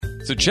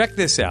So check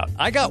this out.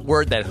 I got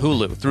word that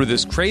Hulu threw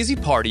this crazy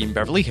party in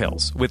Beverly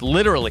Hills with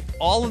literally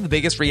all of the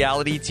biggest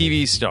reality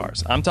TV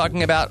stars. I'm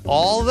talking about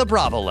all the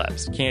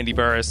Bravo-lebs. Candy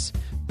Burris,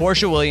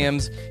 Portia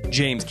Williams,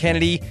 James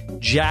Kennedy,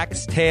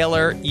 Jax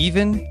Taylor,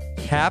 even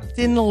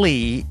Captain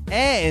Lee,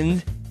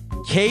 and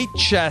Kate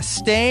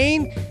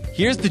Chastain.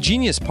 Here's the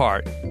genius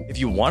part. If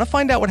you want to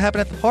find out what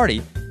happened at the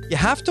party, you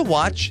have to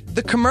watch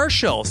the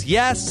commercials.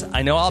 Yes,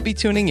 I know I'll be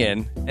tuning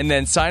in and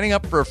then signing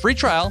up for a free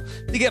trial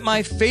to get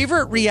my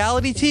favorite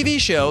reality TV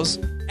shows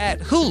at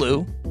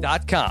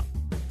Hulu.com.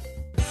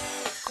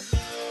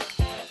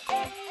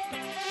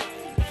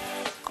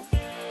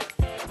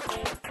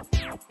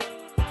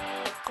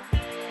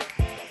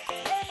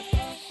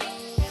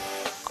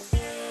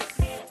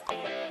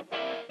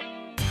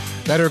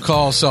 Better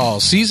Call Saul,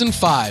 Season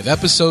 5,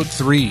 Episode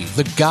 3.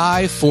 The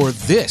guy for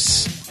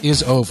this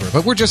is over.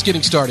 But we're just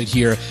getting started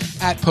here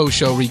at Post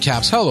Show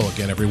Recaps. Hello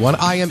again, everyone.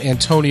 I am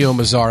Antonio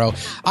Mazzaro.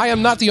 I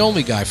am not the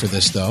only guy for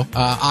this, though.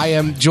 I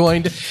am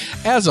joined,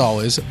 as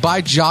always, by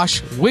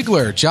Josh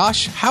Wigler.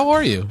 Josh, how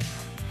are you?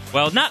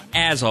 Well, not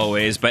as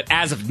always, but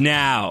as of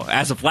now.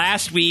 As of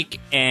last week,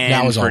 and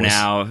now for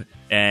now,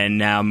 and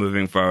now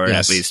moving forward,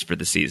 yes. At least for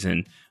the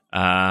season.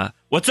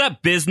 What's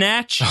up,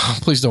 Biznatch? Oh,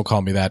 please don't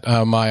call me that.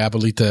 My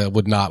Abuelita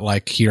would not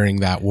like hearing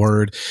that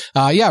word.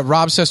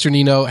 Rob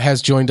Cesternino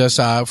has joined us.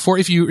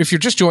 If you're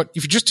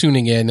just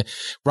tuning in,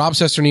 Rob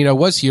Cesternino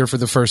was here for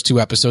the first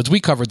 2 episodes. We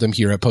covered them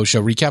here at Post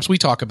Show Recaps. We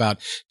talk about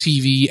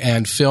TV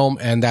and film,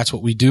 and that's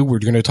what we do. We're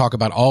going to talk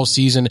about all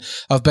season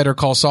of Better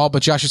Call Saul,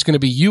 but Josh, it's going to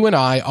be you and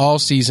I all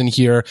season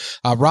here.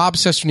 Rob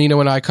Cesternino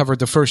and I covered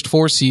the first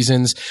 4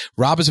 seasons.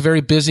 Rob is a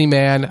very busy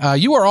man.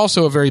 You are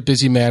also a very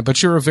busy man,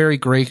 but you're a very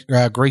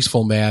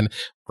graceful man.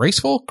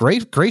 Graceful?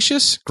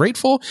 Gracious?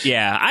 Grateful?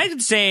 Yeah,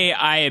 I'd say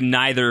I am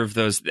neither of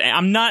those.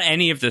 I'm not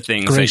any of the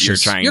things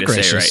gracious. That you're trying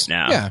to say right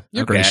now. Yeah,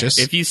 you're gracious.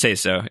 If you say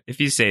so.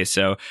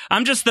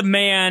 I'm just the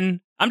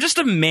man. I'm just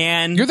a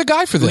man. You're the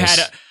guy for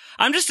this.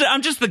 I'm just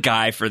the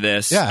guy for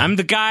this. Yeah. I'm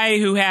the guy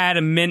who had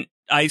a mint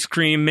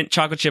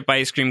chocolate chip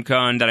ice cream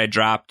cone that I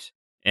dropped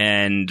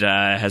and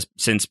has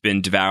since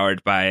been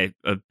devoured by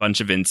a bunch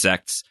of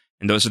insects.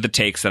 And those are the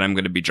takes that I'm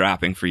going to be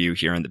dropping for you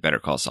here on the Better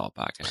Call Saul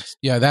podcast.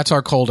 Yeah, that's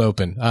our cold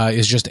open,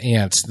 is just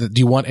ants. Do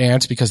you want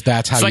ants? Because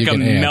that's how you get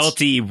ants. It's like a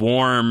melty,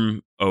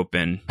 warm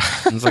open.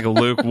 It's like a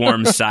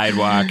lukewarm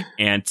sidewalk,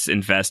 ants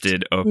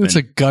infested open. It's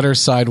a gutter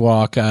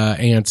sidewalk,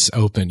 ants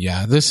open.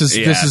 Yeah, this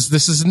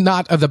is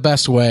not the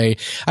best way.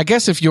 I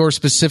guess if you're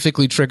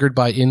specifically triggered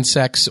by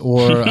insects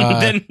or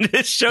then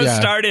this show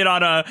started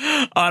on a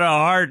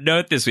hard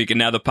note this week, and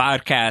now the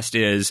podcast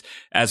is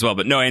as well.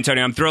 But no,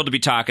 Antonio, I'm thrilled to be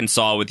talking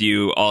Saul with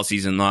you all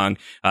season long.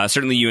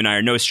 Certainly, you and I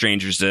are no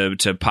strangers to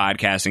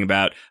podcasting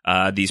about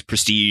these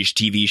prestige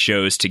TV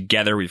shows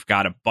together. We've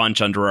got a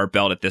bunch under our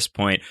belt at this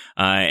point,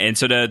 and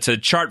so to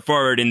chart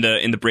forward in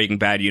the Breaking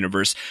Bad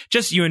universe,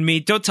 just you and me.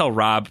 Don't tell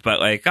Rob, but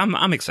like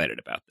I'm excited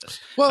about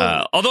this.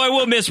 Well, although I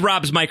will miss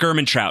Rob's Mike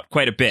Ehrmantraut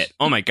quite a bit.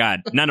 Oh my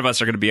God, none of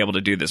us are going to be able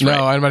to do this. No,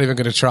 right? I'm not even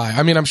going to try.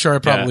 I mean, I'm sure I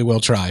probably will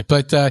try,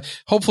 but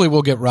hopefully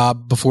we'll get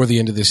Rob before the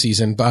end of the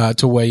season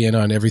to weigh in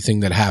on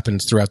everything that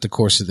happens throughout the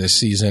course of this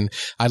season.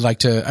 I'd like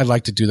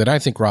to do that. I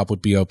think Rob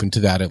would be open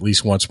to that at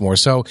least once more.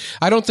 So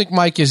I don't think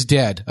Mike is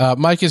dead.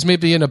 Mike is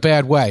maybe in a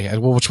bad way,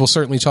 which we'll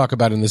certainly talk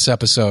about in this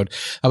episode.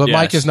 But yes.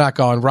 Mike is not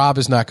gone. Rob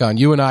is not gone.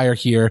 You and I are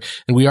here,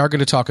 and we are going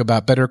to talk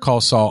about Better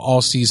Call Saul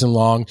all season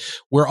long.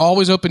 We're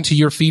always open to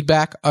your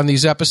feedback on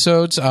these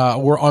episodes.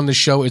 We're on the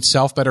show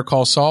itself, Better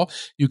Call Saul.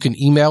 You can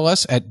email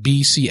us at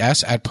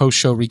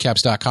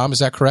bcs@postshowrecaps.com. Is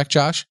that correct,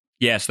 Josh?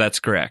 Yes, that's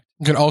correct.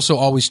 You can also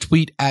always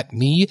tweet at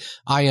me.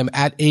 I am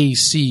at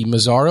AC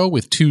Mazzaro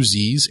with 2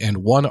 Z's and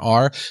 1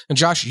 R. And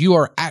Josh, you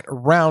are at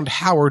Round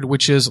Howard,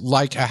 which is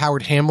like a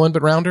Howard Hamlin,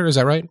 but rounder. Is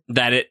that right?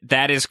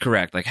 That is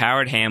correct. Like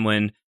Howard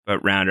Hamlin,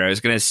 but rounder. I was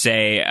going to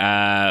say,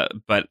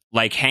 but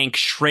like Hank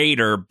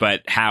Schrader,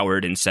 but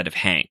Howard instead of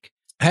Hank.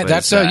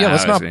 Let's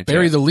not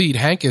bury the lead.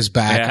 Hank is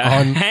back.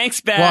 Yeah. Hank's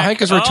back. Well,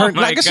 Hank has returned.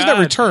 Oh I guess he's not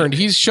returned.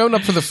 He's shown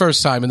up for the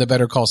first time in the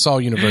Better Call Saul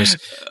universe.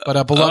 But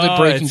a beloved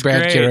Breaking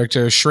Bad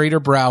character,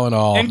 Schrader Brow and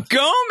all. And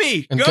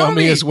Gomi. And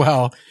Gomi as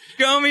well.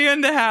 Gomi in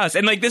the house.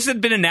 And like this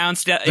had been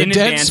announced in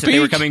advance that they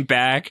were coming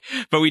back,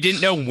 but we didn't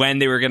know when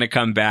they were going to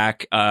come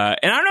back. And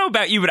I don't know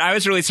about you, but I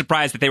was really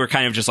surprised that they were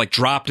kind of just like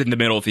dropped in the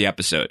middle of the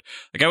episode.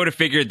 Like I would have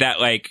figured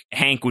that like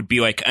Hank would be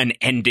like an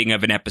ending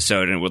of an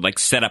episode and would like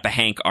set up a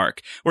Hank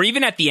arc, or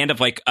even at the end of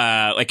like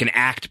an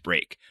act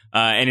break.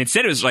 And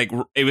instead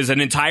it was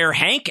an entire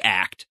Hank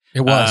act. It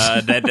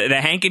was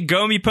the Hank and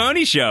Gomi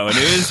pony show, and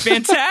it was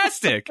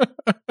fantastic.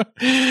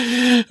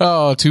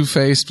 Oh,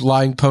 two-faced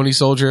lying pony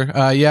soldier.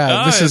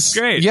 This is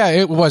great. Yeah,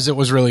 it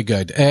was really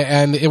good,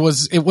 and it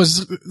was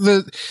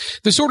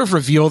the sort of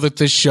reveal that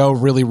this show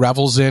really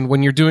revels in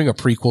when you're doing a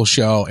prequel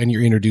show and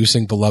you're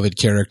introducing beloved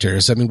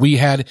characters. I mean, we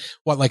had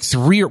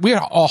we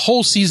had a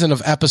whole season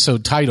of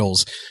episode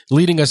titles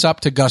leading us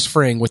up to Gus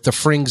Fring with the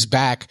Fring's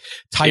Back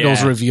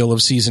titles reveal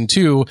of season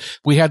 2.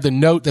 We had the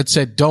note that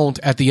said "Don't"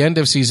 at the end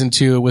of season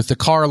 2. It was with the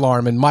car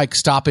alarm and Mike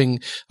stopping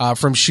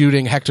from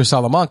shooting Hector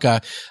Salamanca.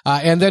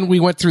 And then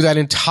we went through that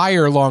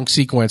entire long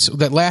sequence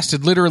that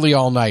lasted literally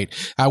all night,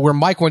 where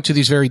Mike went to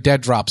these very dead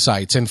drop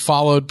sites and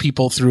followed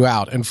people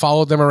throughout and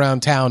followed them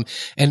around town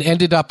and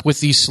ended up with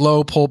the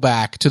slow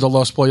pullback to the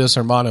Los Pollos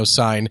Hermanos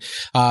sign.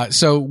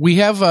 So we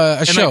have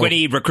a show. Like when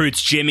he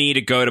recruits Jimmy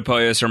to go to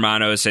Pollos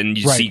Hermanos and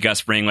you see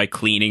Gus Fring like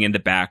cleaning in the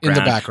background.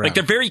 Like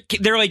they're very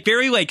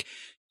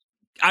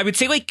I would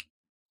say like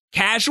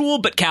casual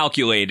but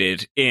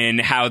calculated in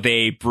how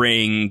they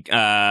bring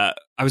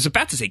I was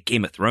about to say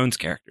Game of Thrones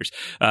characters,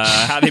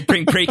 how they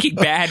bring Breaking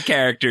Bad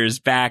characters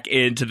back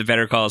into the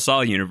Better Call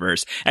Saul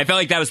universe. I felt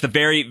like that was the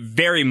very,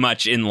 very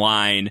much in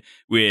line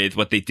with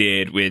what they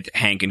did with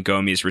Hank and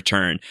Gomi's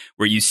return,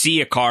 where you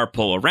see a car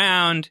pull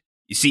around,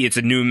 you see it's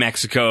a New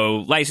Mexico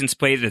license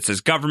plate that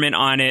says government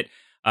on it.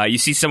 You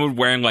see someone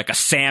wearing like a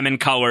salmon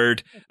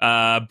colored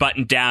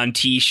button down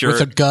t-shirt.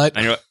 With a gut.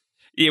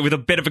 Yeah, with a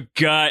bit of a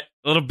gut,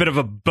 a little bit of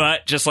a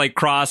butt, just like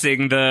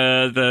crossing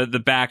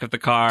the back of the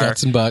car.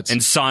 Guts and butts.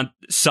 And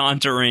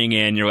sauntering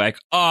in. You're like,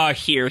 oh,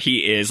 here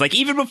he is. Like,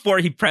 even before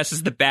he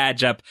presses the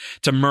badge up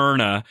to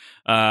Myrna,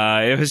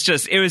 it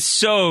was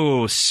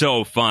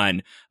so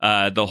fun,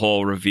 the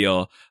whole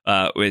reveal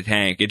with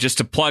Hank. And just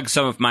to plug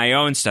some of my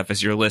own stuff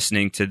as you're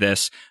listening to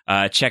this,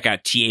 check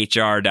out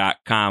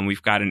thr.com.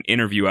 We've got an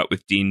interview up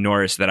with Dean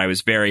Norris that I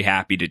was very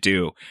happy to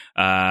do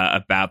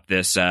about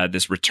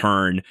this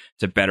return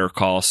to Better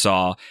Call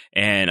Saul.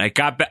 And I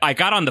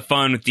got on the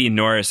phone with Dean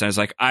Norris and I was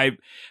like,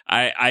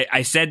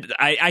 I said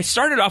I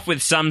started off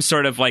with some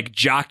sort of like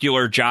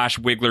jocular Josh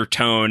Wigler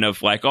tone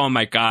of like, oh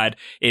my God,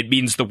 it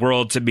means the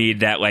world to me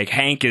that like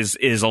Hank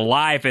is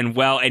alive and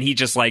well. And he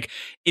just like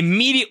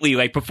immediately,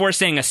 like before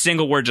saying a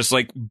single word, just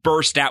like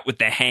burst out with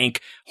the Hank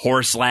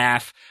horse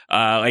laugh.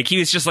 Like he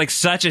was just like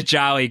such a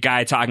jolly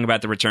guy talking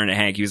about the return of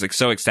Hank. He was like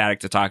so ecstatic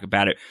to talk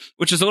about it,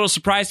 which was a little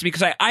surprise to me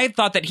because I had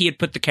thought that he had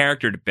put the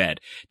character to bed.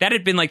 That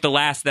had been like the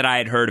last that I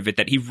had heard of it,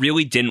 that he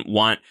really didn't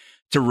want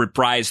to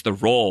reprise the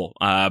role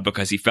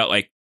because he felt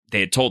like they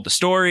had told the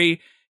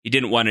story. He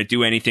didn't want to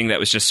do anything that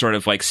was just sort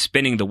of like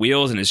spinning the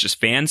wheels and is just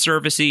fan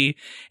servicey.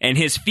 And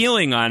his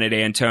feeling on it,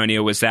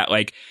 Antonio, was that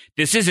like,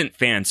 this isn't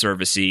fan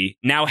servicey.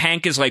 Now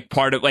Hank is like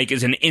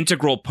is an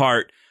integral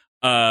part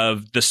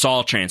of the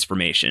Saul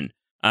transformation.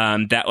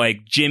 That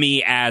like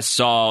Jimmy as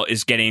Saul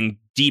is getting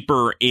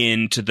deeper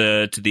into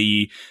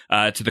the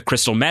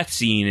crystal meth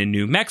scene in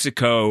New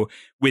Mexico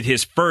with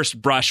his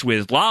first brush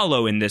with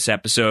Lalo in this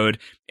episode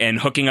and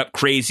hooking up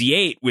Crazy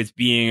 8 with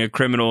being a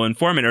criminal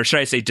informant, or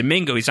should I say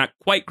Domingo? He's not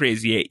quite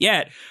Crazy 8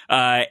 yet.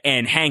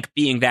 And Hank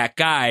being that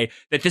guy,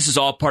 that this is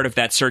all part of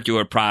that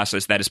circular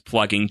process that is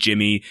plugging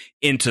Jimmy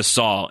into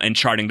Saul and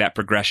charting that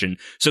progression.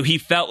 So he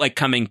felt like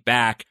coming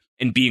back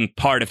and being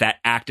part of that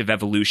active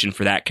evolution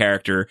for that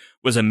character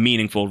was a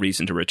meaningful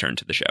reason to return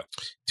to the show.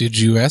 Did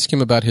you ask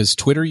him about his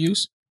Twitter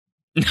use?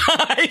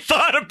 I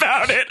thought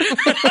about it,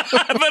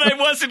 but I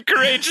wasn't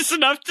courageous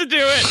enough to do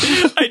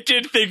it. I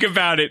did think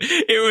about it.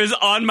 It was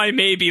on my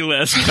maybe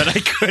list, but I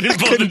couldn't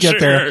pull the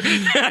trigger.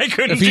 I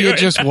couldn't. If he had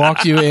just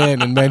walked you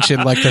in and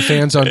mentioned like the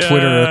fans on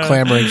Twitter are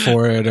clamoring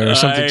for it or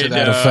something to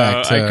that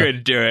effect. I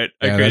couldn't do it.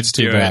 That's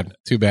too bad.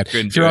 Too bad.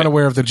 If you're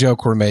unaware of the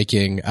joke we're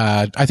making,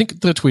 I think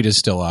the tweet is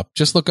still up.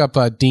 Just look up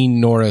Dean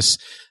Norris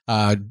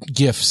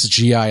GIFs,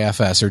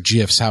 GIFs, or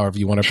GIFs, however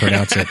you want to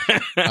pronounce it,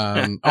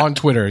 on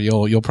Twitter.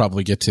 You'll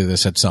probably get to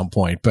this at some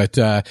point. But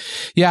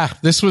yeah,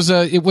 this was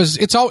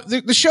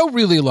the show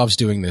really loves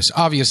doing this.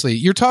 Obviously,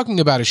 you're talking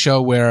about a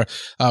show where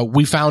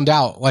we found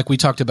out, like we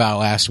talked about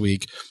last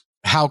week,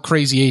 how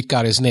Crazy 8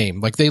 got his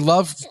name. Like they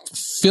love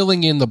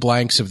filling in the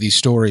blanks of these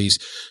stories.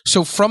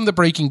 So from the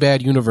Breaking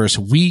Bad universe,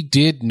 we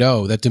did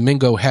know that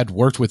Domingo had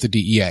worked with the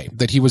DEA,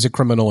 that he was a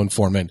criminal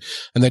informant,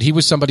 and that he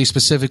was somebody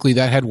specifically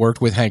that had worked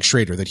with Hank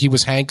Schrader, that he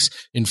was Hank's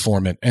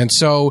informant. And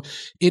so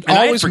it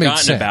always made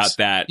sense. I had forgotten about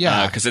that.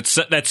 Yeah. Cause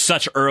that's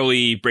such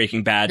early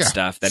Breaking Bad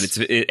stuff that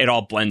it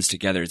all blends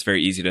together. It's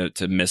very easy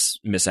to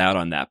miss out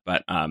on that.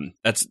 But,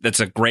 that's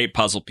a great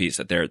puzzle piece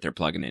that they're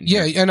plugging in.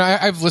 Yeah. Here. And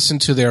I've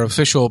listened to their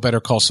official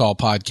Better Call Saul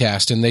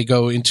podcast, and they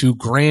go into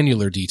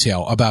granular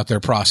detail about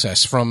their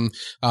process, from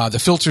the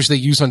filters they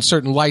use on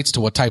certain lights to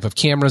what type of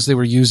cameras they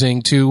were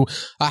using to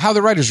how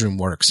the writer's room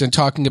works, and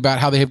talking about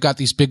how they have got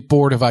these big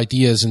board of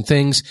ideas and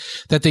things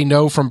that they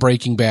know from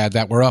Breaking Bad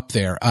that were up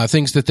there,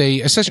 things that they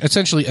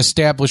essentially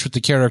established with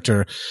the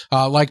character,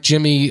 like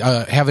Jimmy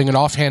having an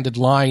offhanded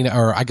line,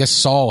 or I guess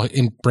Saul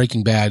in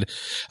Breaking Bad,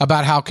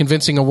 about how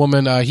convincing a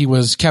woman he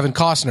was Kevin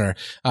Costner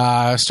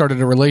started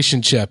a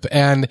relationship.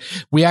 And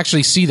we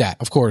actually see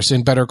that, of course,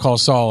 in Better Call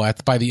Saul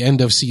by the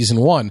end of season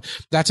 1.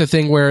 That's a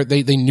thing where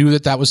they knew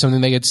that was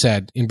something they had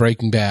said in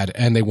Breaking Bad,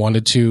 and they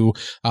wanted to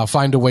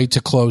find a way to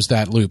close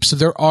that loop. So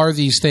there are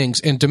these things.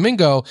 And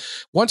Domingo,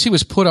 once he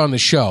was put on the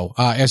show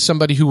as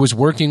somebody who was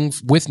working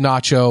with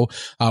Nacho,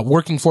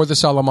 working for the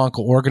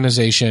Salamanca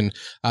organization,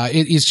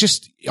 it's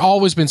just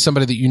always been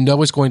somebody that you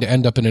know is going to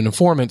end up in an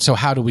informant. So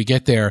how do we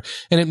get there?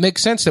 And it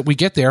makes sense that we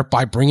get there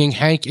by bringing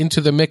Hank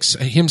into the mix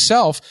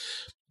himself,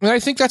 And I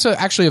think that's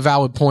actually a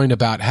valid point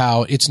about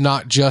how it's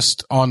not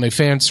just on a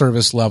fan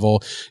service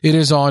level. It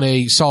is on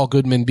a Saul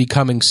Goodman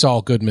becoming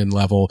Saul Goodman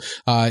level.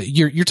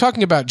 You're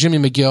talking about Jimmy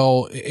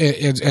McGill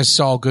as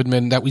Saul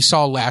Goodman that we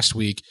saw last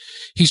week.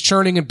 He's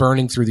churning and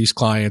burning through these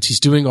clients. He's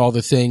doing all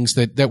the things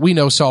that we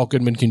know Saul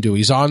Goodman can do.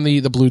 He's on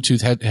the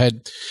Bluetooth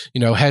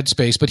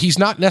headspace, but he's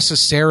not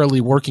necessarily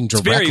working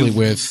directly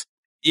with.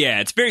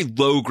 Yeah, it's very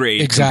low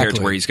grade compared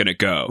to where he's going to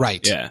go.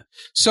 Right. Yeah.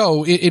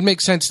 So it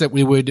makes sense that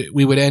we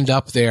would end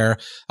up there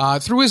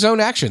through his own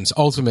actions.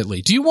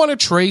 Ultimately, do you want to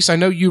trace? I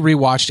know you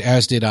rewatched,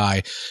 as did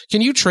I. Can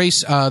you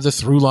trace the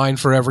through line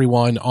for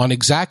everyone on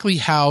exactly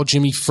how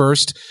Jimmy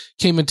first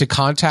came into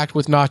contact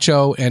with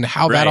Nacho and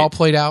how that all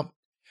played out?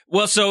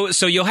 Well,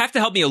 so you'll have to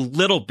help me a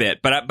little bit,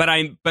 but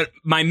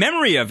my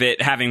memory of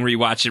it, having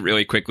rewatched it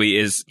really quickly,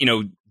 is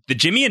the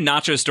Jimmy and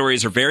Nacho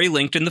stories are very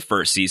linked in the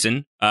first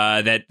season.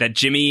 That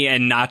Jimmy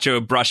and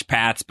Nacho brush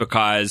paths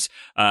because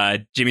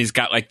Jimmy's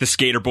got like the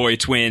Skater Boy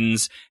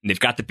twins, and they've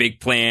got the big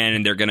plan,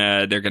 and they're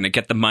gonna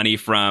get the money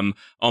from,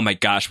 oh my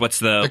gosh, what's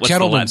the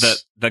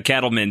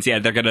Kettlemans? Yeah,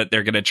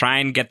 they're gonna try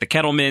and get the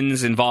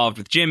Kettlemans involved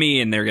with Jimmy,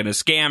 and they're gonna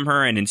scam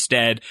her, and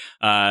instead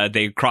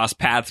they cross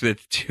paths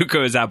with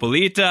Tuco's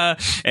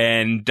abuelita,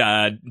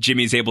 and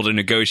Jimmy's able to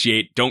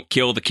negotiate, don't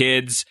kill the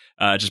kids,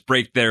 just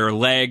break their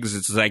legs.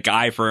 It's like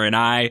eye for an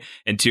eye,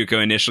 and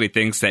Tuco initially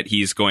thinks that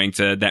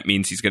that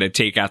means he's going to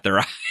take out their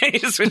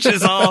eyes, which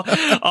is all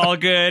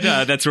good.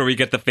 That's where we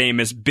get the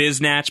famous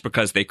biznatch,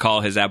 because they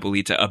call his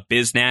abuelita a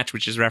biznatch,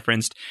 which is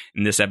referenced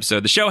in this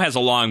episode. The show has a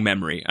long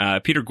memory.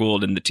 Peter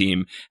Gould and the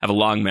team have a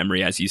long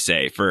memory, as you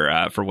say,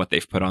 for what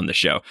they've put on the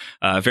show.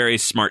 Very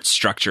smart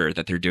structure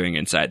that they're doing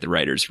inside the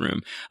writer's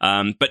room.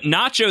 But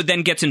Nacho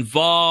then gets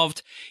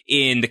involved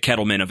in the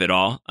Kettleman of it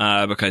all,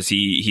 because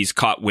he's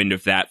caught wind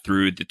of that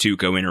through the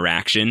Tuco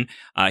interaction.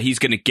 He's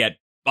going to get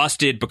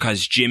busted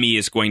because Jimmy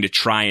is going to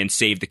try and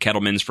save the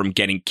Kettlemans from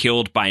getting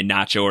killed by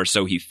Nacho, or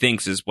so he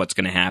thinks is what's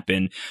going to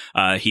happen.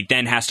 He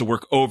then has to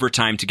work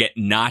overtime to get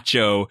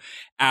Nacho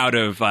out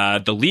of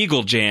the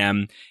legal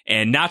jam,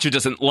 and Nacho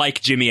doesn't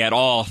like Jimmy at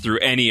all through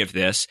any of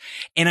this.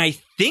 And I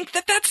think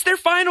that that's their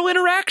final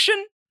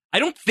interaction. I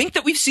don't think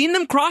that we've seen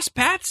them cross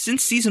paths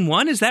since season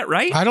 1. Is that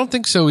right? I don't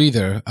think so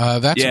either.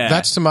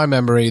 That's to my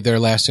memory their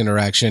last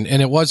interaction,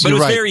 and it was. But it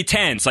was very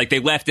tense. Like they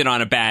left it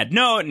on a bad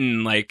note,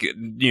 and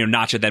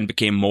Nacho then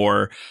became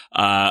more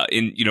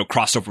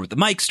crossed over with the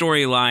Mike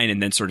storyline,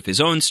 and then sort of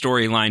his own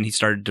storyline. He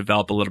started to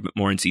develop a little bit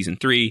more in season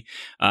 3,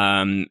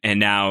 and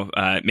now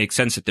it makes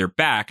sense that they're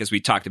back, as we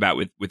talked about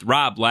with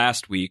Rob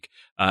last week.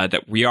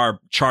 That we are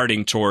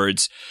charting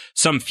towards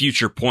some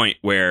future point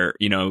where,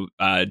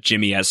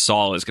 Jimmy as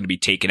Saul is going to be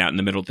taken out in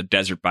the middle of the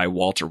desert by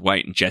Walter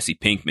White and Jesse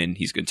Pinkman.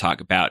 He's going to talk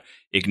about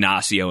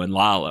Ignacio and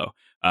Lalo.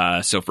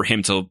 So for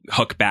him to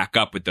hook back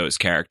up with those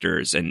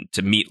characters and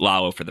to meet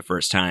Lalo for the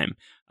first time,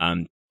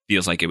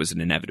 feels like it was an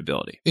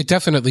inevitability. It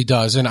definitely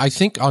does. And I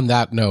think on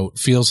that note,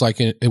 feels like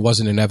it was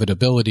an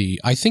inevitability.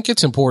 I think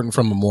it's important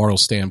from a moral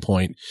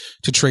standpoint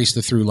to trace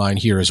the through line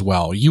here as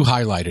well. You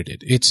highlighted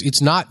it.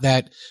 It's not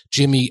that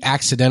Jimmy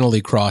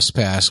accidentally crossed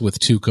paths with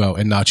Tuco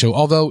and Nacho,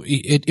 although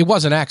it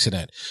was an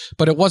accident,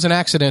 but it was an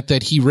accident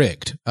that he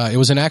rigged. It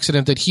was an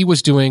accident that he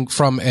was doing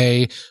from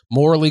a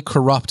morally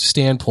corrupt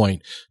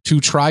standpoint to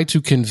try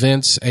to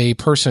convince a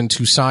person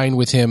to sign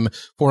with him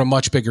for a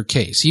much bigger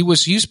case.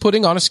 He's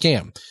putting on a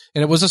scam.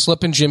 And it was a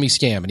Slip and Jimmy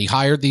scam. And he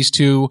hired these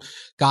two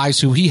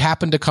guys who he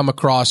happened to come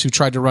across who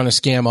tried to run a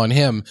scam on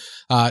him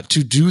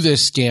to do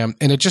this scam.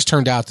 And it just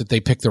turned out that they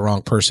picked the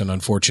wrong person,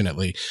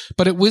 unfortunately.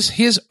 But it was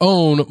his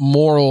own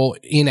moral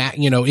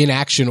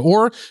inaction,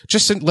 or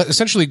just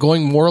essentially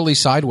going morally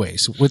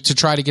sideways to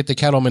try to get the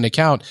Kettleman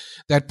account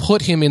that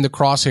put him in the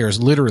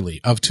crosshairs,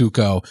 literally, of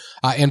Tuco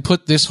and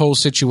put this whole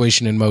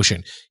situation in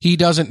motion. He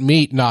doesn't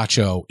meet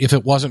Nacho if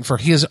it wasn't for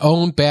his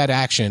own bad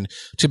action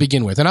to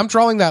begin with. And I'm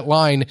drawing that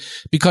line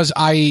because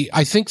I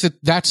think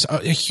that's a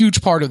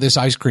huge part of this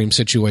ice cream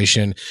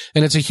situation,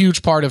 and it's a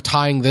huge part of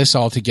tying this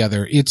all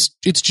together.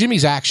 It's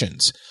Jimmy's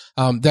actions.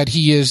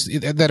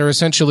 That are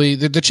essentially,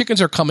 the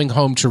chickens are coming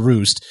home to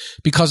roost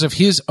because of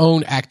his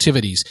own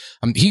activities.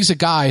 He's a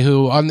guy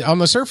who on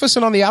the surface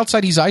and on the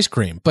outside, he's ice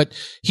cream, but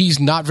he's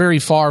not very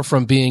far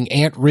from being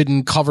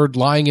ant-ridden, covered,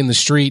 lying in the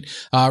street,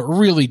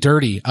 really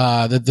dirty.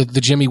 The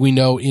Jimmy we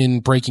know in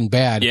Breaking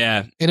Bad.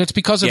 Yeah. And it's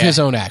because of his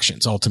own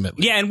actions,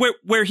 ultimately. Yeah. And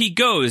where he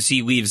goes,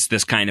 he leaves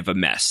this kind of a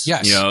mess.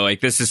 Yes.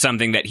 This is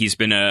something that he's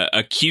been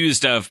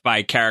accused of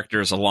by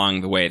characters along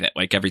the way, that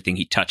like everything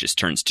he touches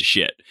turns to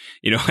shit.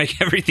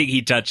 Everything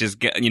he touches,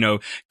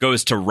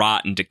 goes to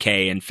rot and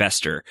decay and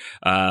fester.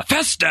 And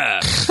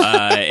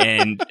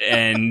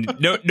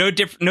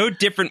no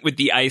different with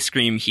the ice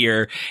cream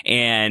here.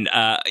 And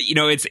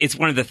it's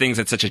one of the things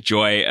that's such a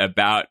joy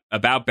about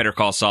Better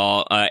Call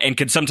Saul, and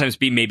can sometimes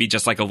be maybe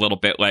just like a little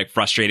bit like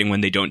frustrating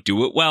when they don't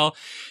do it well.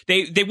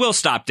 They will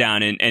stop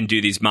down and do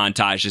these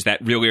montages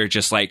that really are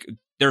just like,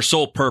 their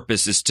sole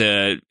purpose is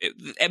to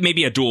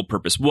maybe a dual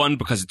purpose. One,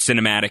 because it's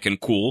cinematic and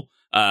cool.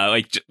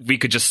 We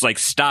could just like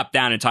stop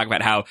down and talk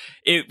about how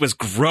it was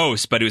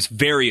gross, but it was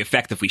very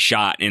effectively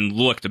shot and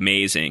looked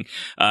amazing.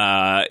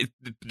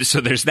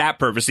 So there's that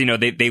purpose.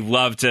 They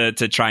love to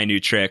try new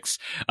tricks.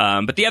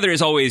 But the other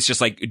is always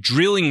just like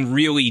drilling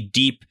really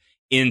deep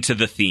into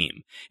the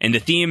theme. And the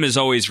theme is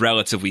always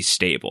relatively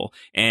stable.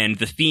 And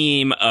the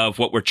theme of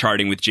what we're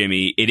charting with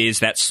Jimmy, it is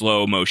that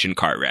slow motion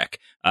car wreck.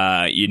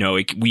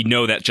 We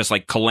know that just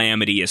like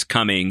calamity is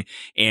coming,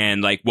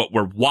 and like what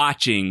we're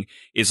watching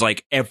is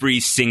like every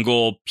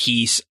single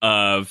piece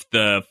of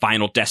the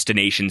Final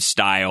Destination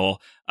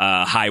style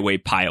highway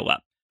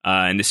pileup.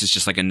 And this is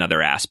just like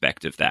another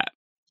aspect of that.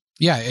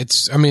 Yeah, it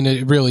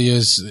really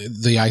is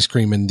the ice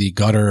cream in the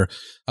gutter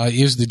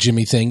is the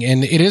Jimmy thing.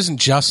 And it isn't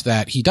just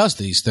that he does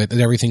these, that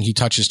everything he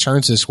touches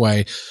turns this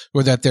way,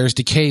 or that there's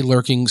decay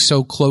lurking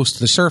so close to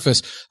the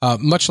surface,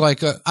 much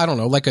like, like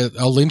a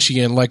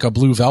Lynchian, like a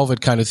Blue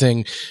Velvet kind of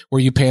thing,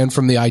 where you pan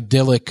from the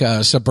idyllic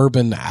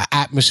suburban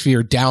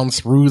atmosphere down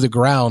through the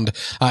ground,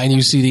 and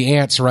you see the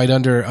ants right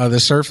under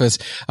the surface.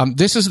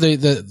 This is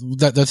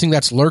the thing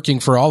that's lurking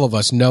for all of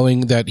us,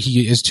 knowing that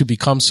he is to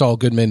become Saul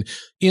Goodman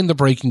in the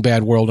Breaking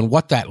Bad world and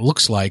what that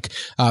looks like.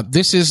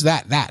 This is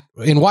that.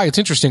 And why it's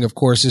interesting, of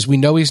course, is we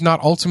know he's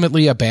not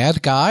ultimately a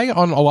bad guy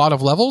on a lot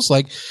of levels.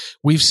 Like,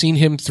 we've seen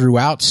him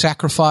throughout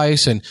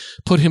sacrifice and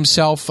put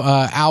himself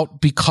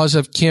out because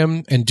of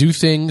Kim and do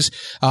things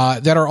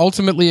that are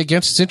ultimately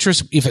against his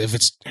interest, if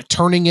it's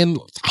turning in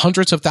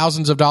hundreds of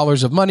thousands of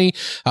dollars of money,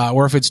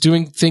 or if it's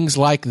doing things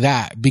like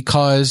that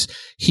because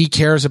he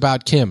cares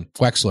about Kim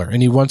Wexler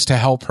and he wants to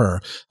help her.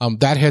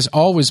 That has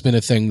always been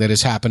a thing that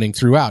is happening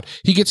throughout.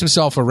 He gets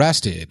himself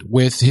arrested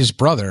with his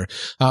brother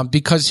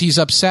because he's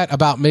upset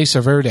about Mesa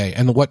Verde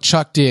and what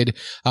Chuck did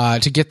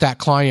to get that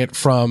client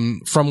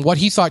from what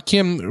he thought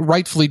Kim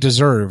rightfully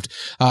deserved.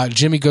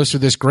 Jimmy goes through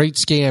this great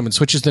scam and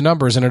switches the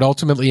numbers, and it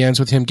ultimately ends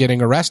with him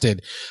getting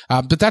arrested.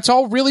 But that's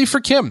all really for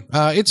Kim.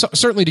 It's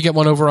certainly to get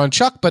one over on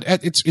Chuck, but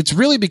it's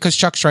really because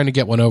Chuck's trying to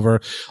get one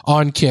over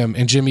on Kim,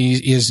 and Jimmy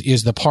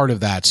is the part of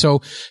that.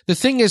 So the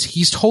thing is,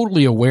 he's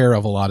totally aware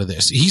of a lot of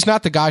this. He's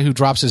not the guy who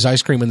drops his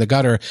ice cream in the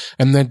gutter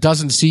and then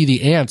doesn't see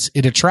the ants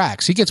it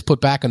attracts. He gets put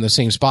back in the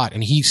same spot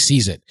and he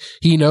sees it.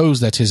 He knows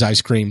that's his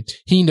ice cream.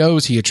 He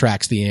knows he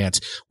attracts the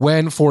ants.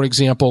 When, for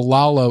example,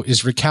 Lalo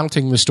is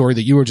recounting the story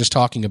that you were just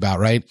talking about,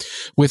 right?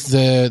 With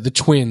the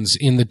twins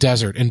in the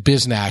desert and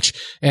Biznatch.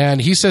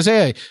 And he says,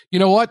 hey, you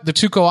know what? The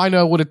Tuco I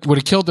know would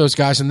have killed those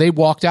guys and they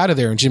walked out of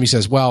there. And Jimmy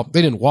says, well,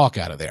 they didn't walk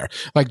out of there.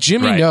 Like,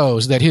 Jimmy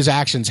knows that his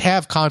actions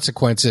have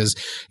consequences,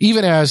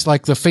 even as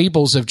like the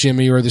fables of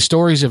Jimmy or the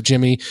stories of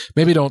Jimmy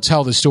maybe don't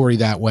tell the story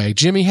that way.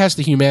 Jimmy has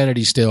the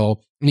humanity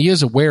still, and he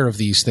is aware of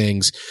these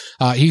things.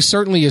 He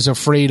certainly is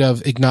afraid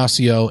of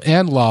Ignacio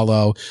and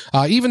Lalo,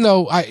 even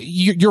though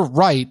you're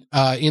right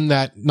in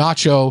that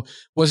Nacho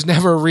was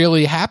never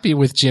really happy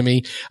with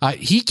Jimmy.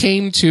 He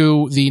came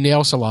to the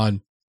nail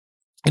salon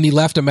and he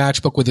left a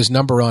matchbook with his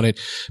number on it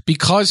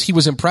because he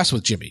was impressed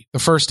with Jimmy the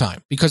first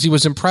time, because he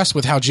was impressed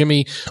with how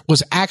Jimmy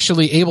was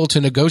actually able to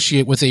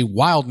negotiate with a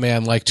wild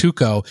man like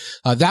Tuco.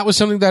 That was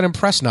something that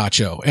impressed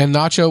Nacho. And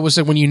Nacho was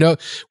that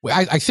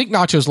I think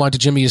Nacho's line to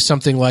Jimmy is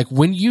something like,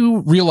 when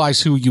you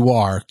realize who you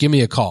are, give me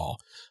a call.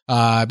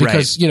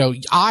 Because,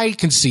 I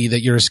can see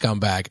that you're a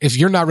scumbag. If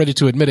you're not ready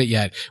to admit it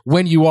yet,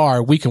 when you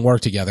are, we can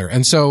work together.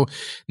 And so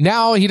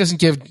now he doesn't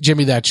give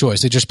Jimmy that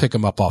choice. They just pick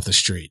him up off the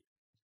street.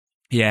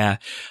 Yeah.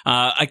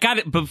 I got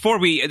it. Before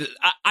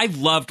I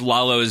loved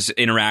Lalo's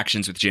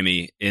interactions with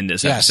Jimmy in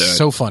this episode. Yes,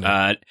 so funny.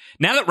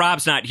 Now that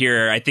Rob's not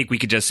here, I think we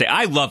could just say,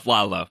 I love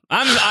Lalo.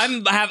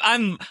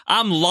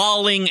 I'm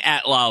lolling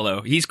at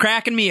Lalo. He's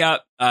cracking me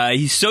up.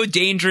 He's so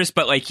dangerous,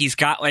 but like, he's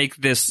got like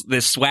this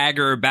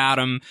swagger about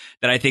him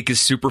that I think is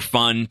super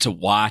fun to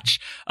watch.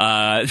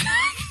 The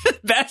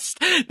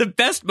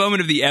best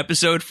moment of the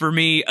episode for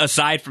me,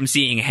 aside from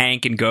seeing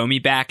Hank and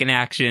Gomi back in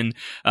action,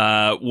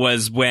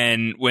 was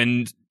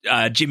when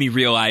Jimmy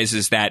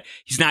realizes that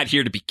he's not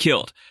here to be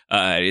killed.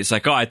 He's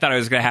like, oh, I thought I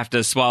was going to have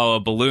to swallow a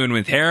balloon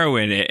with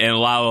heroin in it. And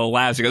Lalo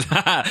laughs. He goes,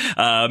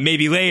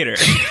 maybe later.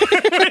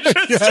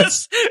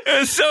 It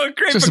was so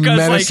great just because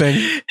menacing.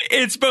 Like,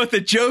 it's both a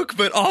joke,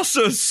 but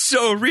also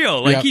so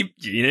real. Like,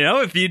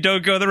 if you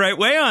don't go the right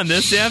way on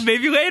this,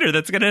 maybe later.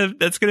 That's going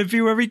to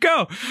be where we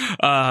go.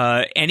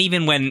 And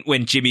even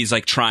when Jimmy's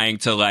like trying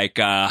to like,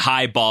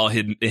 highball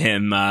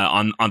him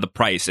on the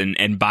price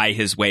and buy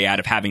his way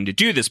out of having to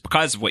do this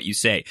because of what you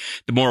say,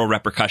 the moral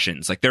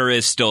repercussions, like there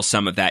is still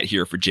some of that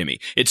here for Jimmy.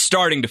 It's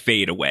starting to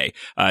fade away.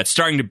 It's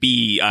starting to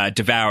be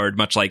devoured,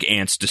 much like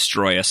ants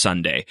destroy a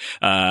sundae,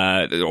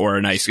 or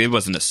a nice. It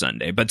wasn't a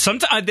Sunday, but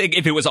sometimes I think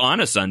if it was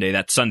on a Sunday,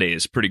 that Sunday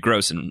is pretty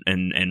gross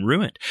and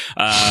ruined.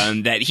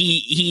 That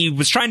he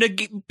was trying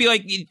to be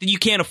like, you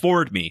can't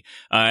afford me,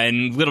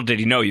 and little did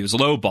he know he was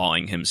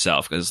lowballing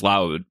himself because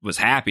Lalo was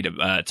happy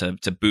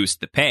to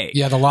boost the pay.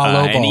 Yeah, the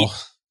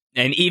lowball.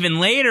 And even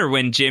later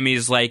when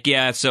Jimmy's like,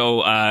 yeah,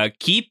 so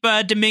keep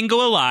Domingo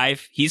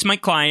alive. He's my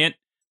client.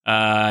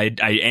 I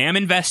am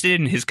invested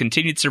in his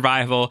continued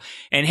survival.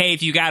 And hey,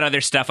 if you got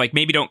other stuff, like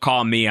maybe don't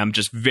call me. I'm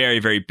just very,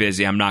 very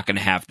busy. I'm not going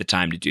to have the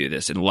time to do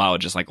this. And Lalo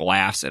just like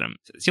laughs at him.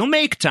 Says, you'll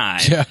make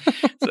time. Yeah.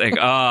 It's like,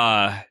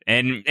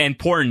 and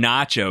poor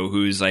Nacho,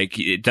 who's like,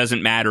 it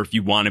doesn't matter if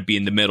you want to be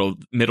in the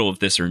middle of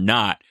this or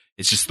not.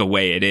 It's just the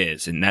way it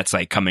is. And that's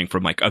like coming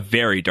from like a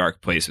very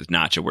dark place with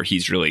Nacho, where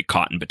he's really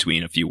caught in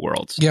between a few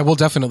worlds. Yeah, we'll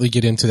definitely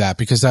get into that,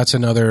 because that's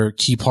another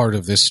key part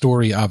of this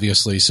story,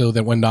 obviously. So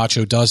that when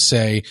Nacho does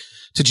say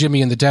to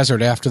Jimmy in the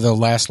desert after the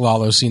last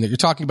Lalo scene that you're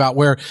talking about,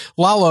 where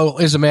Lalo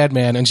is a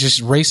madman and just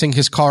racing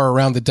his car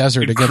around the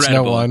desert against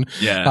no one.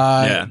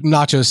 Yeah.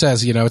 Nacho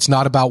says, it's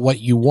not about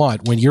what you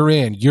want. When you're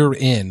in, you're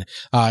in.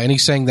 And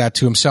he's saying that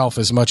to himself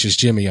as much as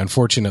Jimmy,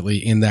 unfortunately,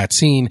 in that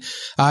scene.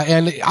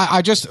 And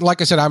I just,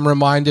 like I said, I'm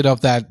reminded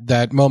of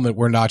that moment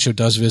where Nacho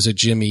does visit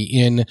Jimmy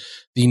in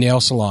the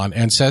nail salon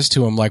and says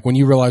to him, like, when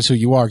you realize who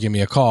you are, give me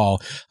a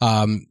call.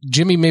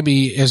 Jimmy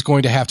maybe is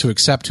going to have to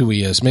accept who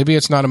he is. Maybe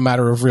it's not a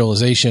matter of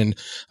realization,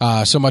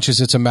 so much as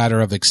it's a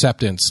matter of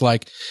acceptance.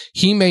 Like,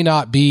 he may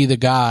not be the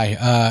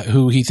guy,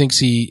 who he thinks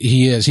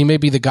he is. He may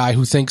be the guy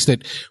who thinks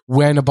that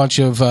when a bunch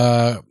of,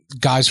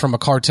 guys from a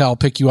cartel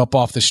pick you up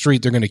off the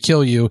street, they're going to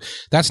kill you.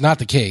 That's not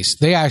the case.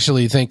 They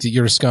actually think that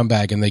you're a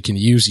scumbag and they can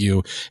use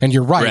you. And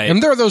you're right.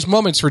 And there are those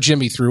moments for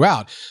Jimmy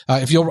throughout.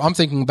 I'm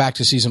thinking back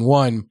to season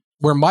 1,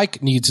 where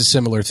Mike needs a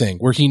similar thing,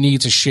 where he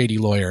needs a shady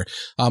lawyer.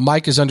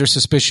 Mike is under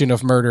suspicion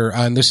of murder,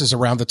 and this is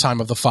around the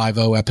time of the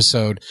 5-0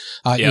 episode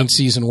in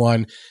season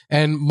 1.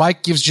 And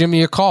Mike gives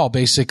Jimmy a call,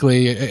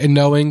 basically,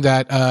 knowing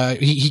that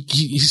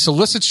he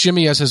solicits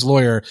Jimmy as his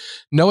lawyer,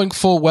 knowing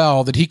full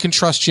well that he can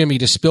trust Jimmy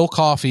to spill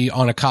coffee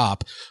on a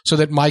cop so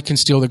that Mike can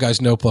steal the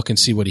guy's notebook and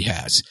see what he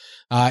has.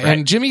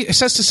 And Jimmy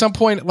says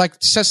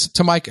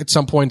to Mike at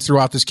some point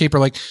throughout this caper,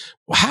 like,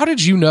 how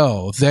did you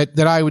know that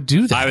I would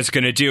do that? I was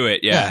going to do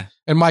it. Yeah.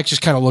 And Mike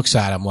just kind of looks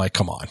at him like,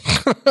 come on.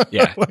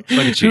 Yeah. Look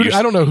at you.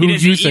 I don't know who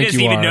you think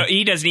you are.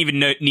 He doesn't even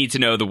need to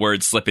know the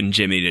word slippin'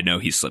 Jimmy to know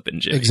he's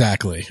slippin' Jimmy.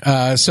 Exactly.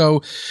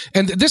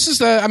 And this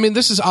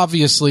is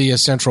obviously a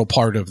central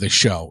part of the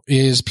show,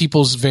 is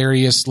people's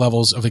various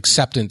levels of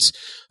acceptance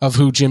of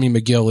who Jimmy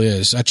McGill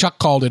is. Chuck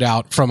called it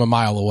out from a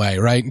mile away,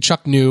 right? And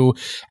Chuck knew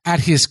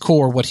at his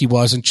core what he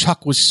was, and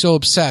Chuck was so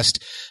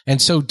obsessed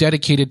and so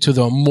dedicated to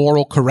the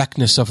moral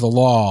correctness of the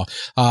law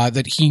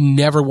that he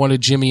never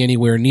wanted Jimmy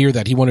anywhere near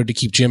that. He wanted to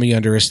keep Jimmy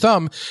under his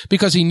thumb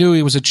because he knew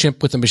he was a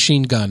chimp with a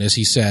machine gun, as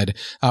he said,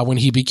 when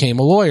he became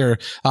a lawyer.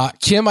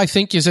 Kim, I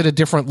think, is at a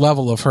different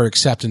level of her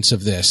acceptance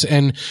of this.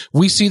 And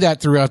we see that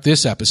throughout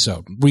this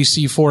episode. We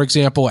see, for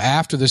example,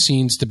 after the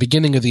scenes, the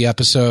beginning of the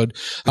episode.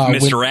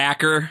 Mr.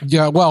 Acker.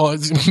 Yeah, well,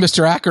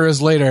 Mr. Acker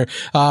is later.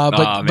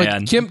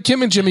 But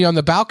Kim and Jimmy on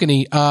the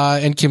balcony,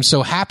 and Kim's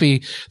so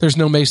happy there's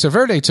no Mesa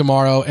Verde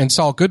tomorrow, and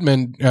Saul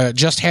Goodman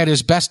just had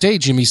his best day,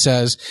 Jimmy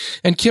says.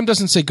 And Kim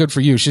doesn't say good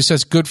for you. She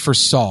says good for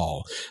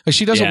Saul.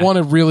 She doesn't want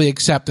to really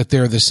accept that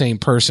they're the same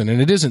person,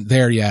 and it isn't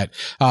there yet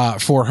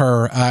for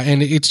her.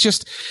 And it's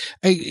just,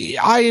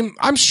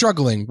 I'm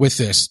struggling with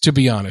this, to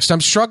be honest.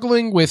 I'm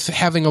struggling with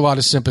having a lot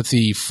of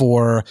sympathy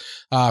for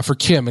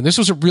Kim, and this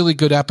was a really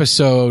good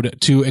episode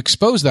to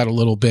expose that a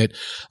little bit.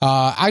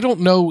 I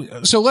don't know.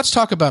 So let's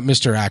talk about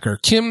Mr. Acker.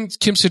 Kim's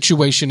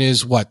situation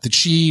is what? That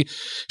she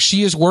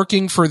is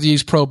working for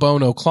these pro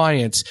bono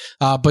clients,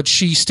 but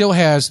she still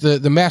has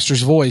the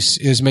master's voice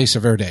is Mesa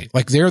Verde.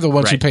 Like, they're the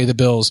ones who pay the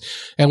bills.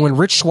 And when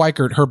Rich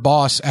Schweikert, her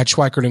boss at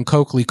Schweikert and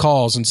Coakley,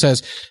 calls and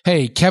says,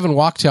 hey, Kevin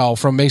Wachtel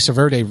from Mesa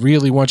Verde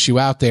really wants you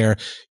out there,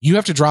 you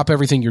have to drop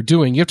everything you're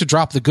doing. You have to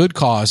drop the good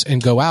cause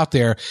and go out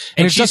there.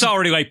 And she's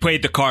already like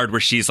played the card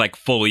where she's like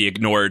fully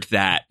ignored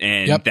that,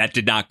 and that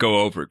did not go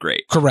over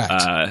great. Correct.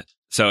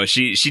 So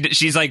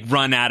she's like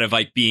run out of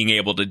like being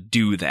able to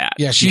do that.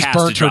 Yeah, she's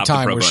burnt her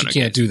time where she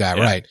can't do that,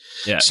 right?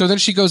 Yeah. So then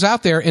she goes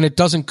out there, and it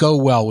doesn't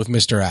go well with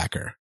Mr.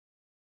 Acker.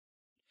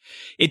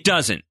 It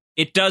doesn't.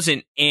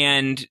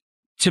 And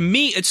to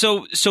me,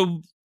 so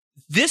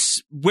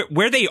this,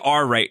 where they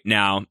are right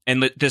now,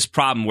 and this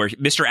problem where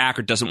Mr.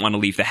 Acker doesn't want to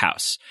leave the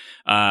house,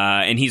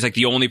 and he's like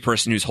the only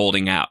person who's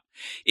holding out.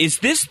 Is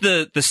this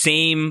the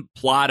same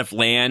plot of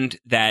land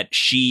that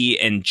she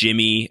and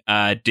Jimmy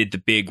did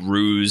the big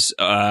ruse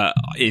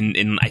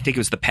in I think it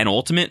was the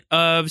penultimate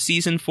of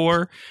season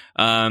 4,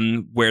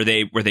 where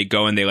they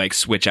go and they like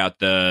switch out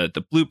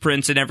the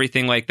blueprints and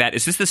everything like that?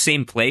 Is this the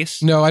same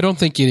place? No, I don't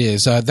think it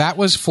is. That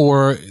was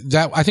for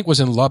that, I think, was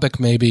in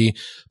Lubbock maybe,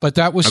 but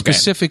that was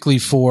specifically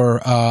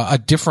for a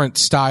different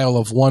style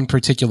of one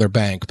particular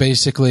bank.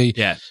 Basically,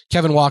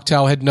 Kevin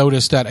Wachtel had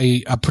noticed that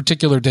a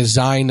particular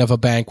design of a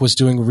bank was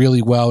doing really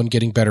well and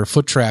getting better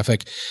foot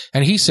traffic.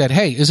 And he said,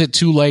 hey, is it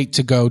too late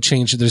to go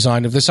change the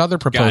design of this other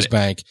proposed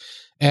bank?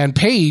 And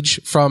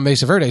Paige from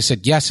Mesa Verde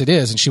said, yes, it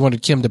is. And she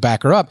wanted Kim to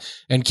back her up.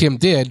 And Kim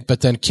did.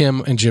 But then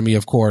Kim and Jimmy,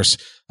 of course,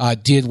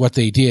 did what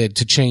they did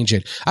to change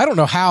it. I don't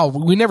know how.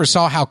 We never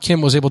saw how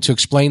Kim was able to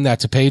explain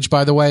that to Paige,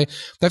 by the way.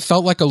 That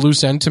felt like a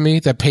loose end to me,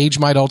 that Paige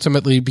might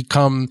ultimately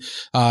become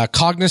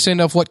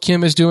cognizant of what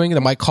Kim is doing,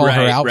 that might call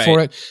her out for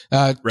it.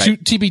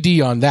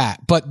 TBD on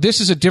that. But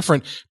this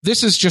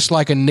is just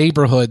like a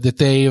neighborhood that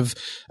they've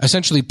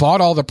essentially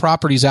bought all the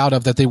properties out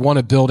of that they want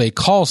to build a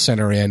call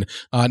center in,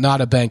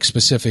 not a bank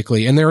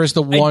specifically. And there is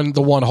the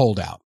one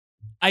holdout.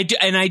 I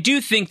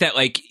do think that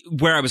like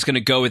where I was going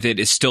to go with it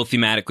is still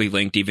thematically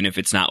linked, even if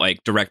it's not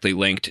like directly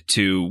linked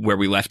to where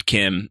we left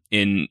Kim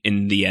in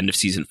the end of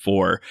season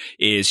 4.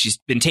 Is she's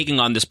been taking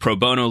on this pro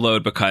bono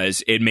load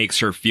because it makes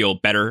her feel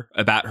better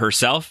about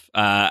herself.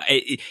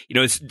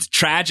 It's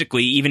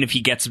tragically, even if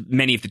he gets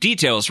many of the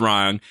details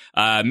wrong,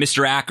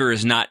 Mr. Acker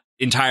is not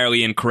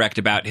entirely incorrect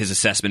about his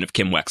assessment of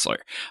Kim Wexler,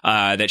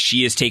 that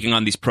she is taking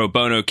on these pro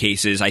bono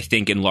cases, I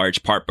think in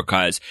large part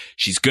because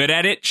she's good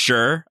at it,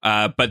 sure,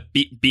 but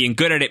being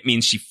good at it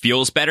means she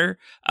feels better,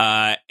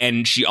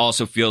 and she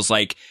also feels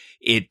like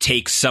it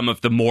takes some of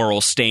the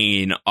moral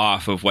stain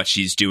off of what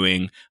she's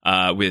doing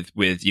with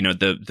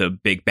the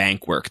big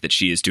bank work that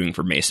she is doing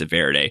for Mesa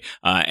Verde,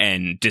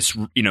 and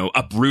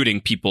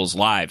uprooting people's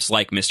lives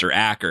like Mr.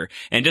 Acker.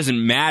 And it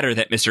doesn't matter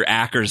that Mr.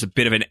 Acker is a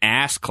bit of an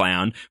ass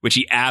clown, which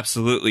he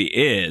absolutely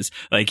is.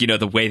 Like,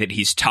 the way that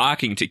he's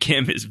talking to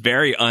Kim is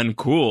very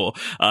uncool.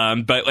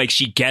 But like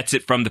she gets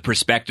it from the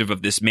perspective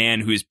of this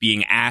man who is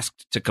being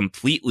asked to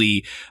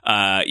completely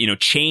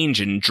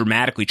change and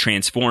dramatically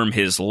transform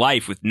his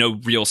life with no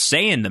real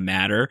say in the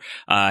matter,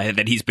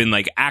 that he's been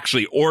like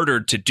actually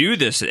ordered to do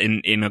this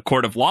in a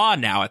court of law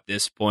now at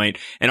this point,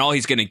 and all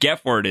he's going to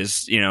get for it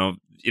is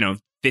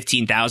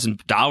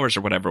 $15,000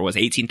 or whatever it was,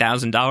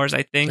 $18,000,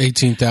 I think.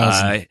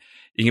 $18,000.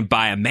 You can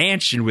buy a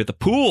mansion with a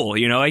pool,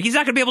 like he's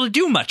not going to be able to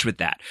do much with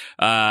that.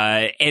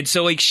 And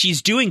so like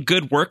she's doing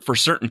good work for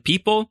certain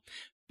people,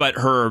 but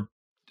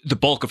the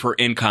bulk of her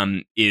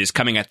income is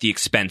coming at the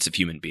expense of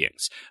human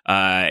beings,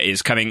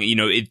 is coming,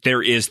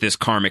 there is this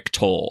karmic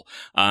toll,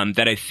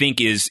 that I think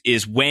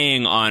is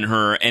weighing on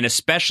her. And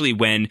especially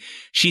when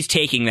she's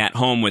taking that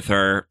home with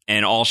her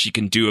and all she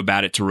can do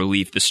about it to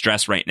relieve the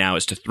stress right now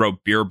is to throw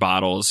beer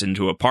bottles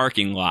into a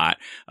parking lot,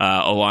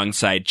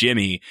 alongside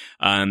Jimmy.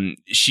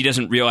 She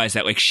doesn't realize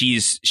that like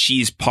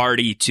she's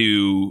party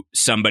to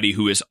somebody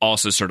who is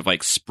also sort of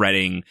like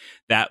spreading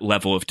that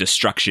level of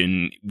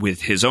destruction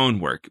with his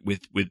own work,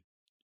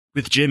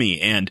 with Jimmy.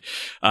 And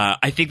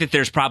I think that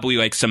there's probably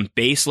like some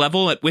base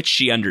level at which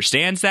she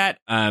understands that.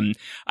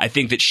 I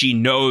think that she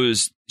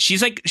knows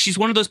she's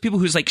one of those people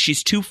who's like,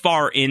 she's too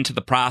far into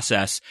the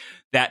process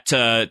that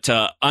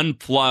to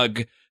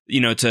unplug,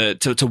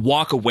 to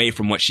walk away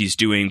from what she's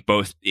doing,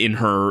 both in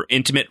her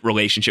intimate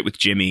relationship with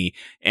Jimmy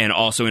and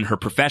also in her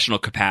professional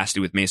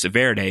capacity with Mesa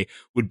Verde,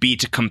 would be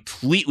to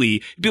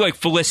completely be like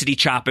Felicity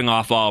chopping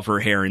off all of her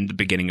hair in the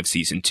beginning of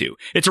season 2.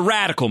 It's a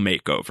radical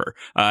makeover,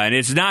 and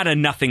it's not a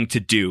nothing to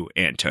do,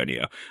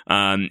 Antonio.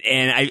 And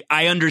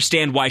I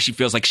understand why she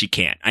feels like she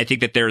can't. I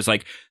think that there's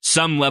like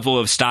some level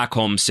of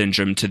Stockholm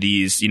syndrome to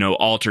these,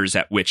 altars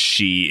at which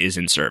she is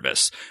in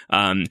service.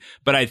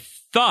 But I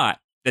thought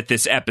that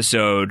this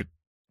episode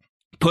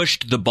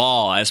pushed the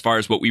ball as far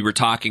as what we were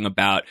talking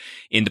about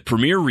in the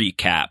premiere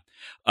recap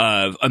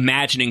of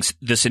imagining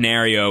the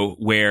scenario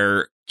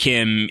where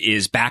Kim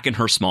is back in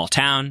her small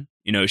town.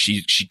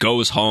 She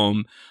goes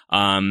home.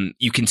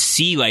 You can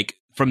see like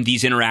from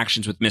these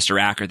interactions with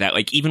Mr. Acker that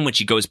like even when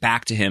she goes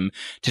back to him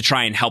to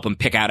try and help him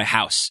pick out a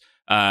house,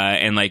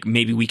 and like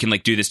maybe we can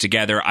like do this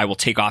together. I will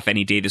take off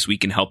any day this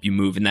week and help you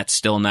move, and that's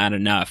still not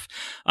enough.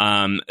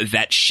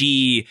 That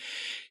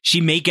she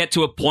may get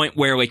to a point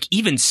where like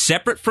even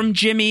separate from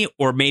Jimmy,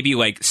 or maybe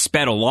like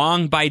sped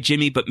along by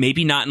Jimmy, but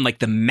maybe not in like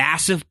the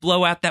massive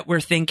blowout that we're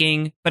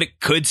thinking, but it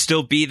could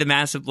still be the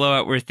massive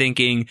blowout we're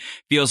thinking.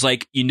 Feels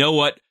like,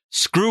 what?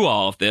 Screw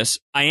all of this.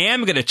 I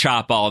am going to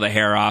chop all the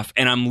hair off,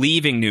 and I'm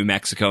leaving New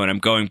Mexico, and I'm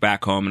going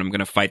back home, and I'm going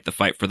to fight the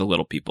fight for the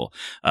little people.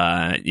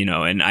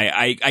 And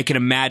I can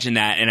imagine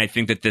that, and I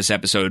think that this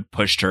episode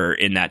pushed her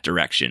in that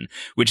direction,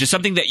 which is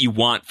something that you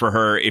want for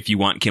her if you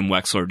want Kim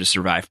Wexler to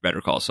survive Better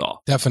Call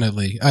Saul.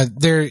 Definitely.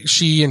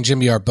 She and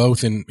Jimmy are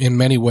both in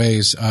many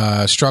ways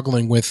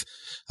struggling with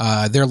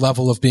their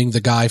level of being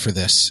the guy for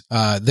this.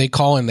 They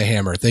call in the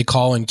hammer. They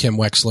call in Kim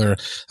Wexler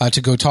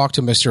to go talk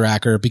to Mr.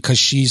 Acker because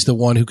she's the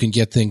one who can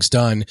get things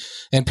done.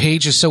 And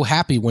Paige is so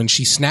happy when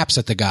she snaps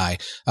at the guy.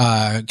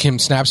 Kim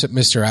snaps at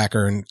Mr.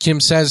 Acker, and Kim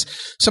says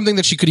something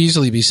that she could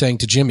easily be saying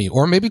to Jimmy,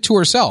 or maybe to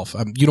herself.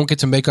 You don't get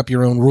to make up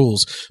your own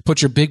rules.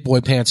 Put your big boy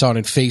pants on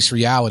and face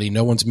reality.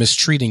 No one's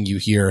mistreating you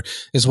here,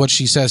 is what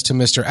she says to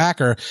Mr.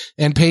 Acker.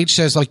 And Paige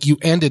says, like, you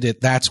ended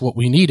it. That's what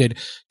we needed.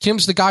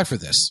 Kim's the guy for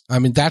this. I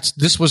mean,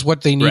 this was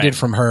what they needed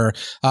from her.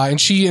 And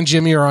she and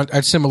Jimmy are at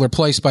a similar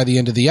place by the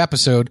end of the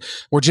episode,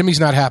 where Jimmy's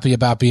not happy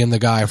about being the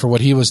guy for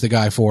what he was the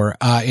guy for.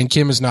 And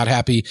Kim is not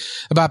happy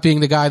about being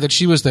the guy that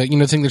she was the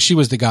thing that she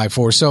was the guy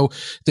for. So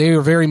they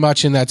are very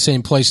much in that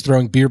same place,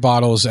 throwing beer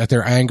bottles at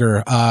their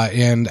anger,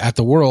 and at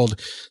the world.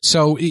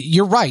 So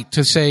you're right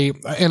to say,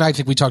 and I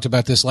think we talked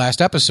about this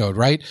last episode,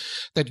 right?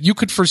 That you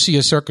could foresee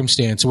a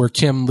circumstance where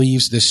Kim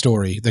leaves this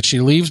story, that she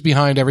leaves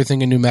behind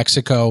everything in New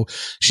Mexico.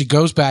 She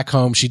goes back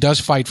home. She does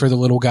fight for the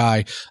little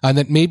guy, and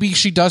that maybe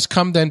she does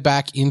come then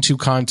back into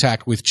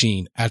contact with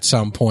Gene at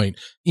some point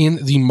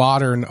in the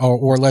modern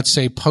or let's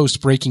say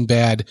post Breaking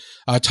Bad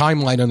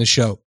timeline on the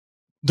show.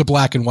 The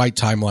black and white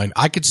timeline.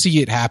 I could see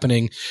it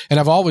happening, and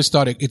I've always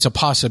thought it's a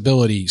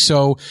possibility.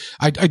 So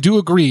I do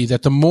agree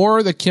that the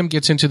more that Kim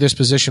gets into this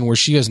position where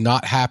she is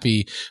not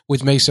happy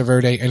with Mesa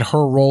Verde and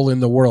her role in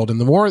the world, and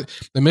the more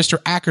the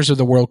Mr. Ackers of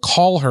the world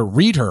call her,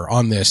 read her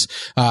on this,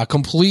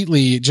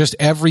 completely just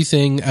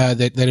everything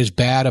that is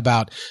bad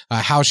about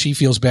how she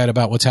feels bad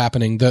about what's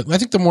happening, I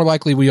think the more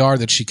likely we are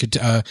that she could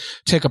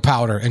take a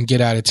powder and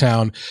get out of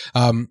town.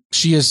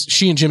 She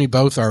and Jimmy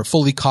both are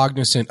fully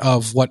cognizant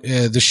of what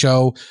the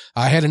show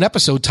had an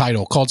episode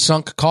title called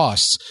Sunk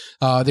Costs.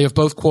 They have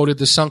both quoted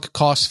the sunk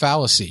cost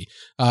fallacy,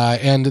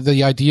 and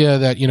the idea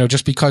that,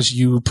 just because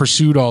you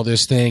pursued all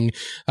this thing,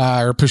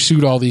 or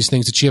pursued all these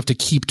things, that you have to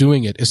keep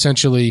doing it,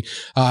 essentially,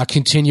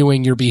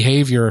 continuing your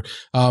behavior,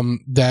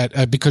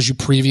 because you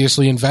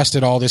previously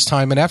invested all this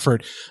time and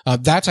effort.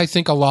 That's, I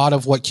think, a lot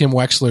of what Kim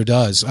Wexler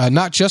does,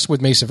 not just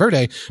with Mesa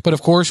Verde, but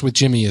of course with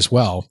Jimmy as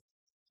well.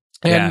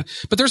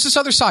 But there's this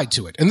other side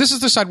to it. And this is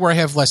the side where I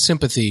have less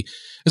sympathy,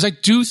 is I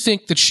do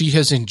think that she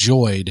has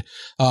enjoyed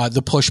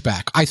the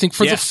pushback. I think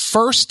for the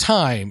first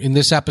time in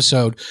this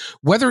episode,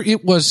 whether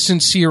it was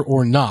sincere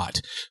or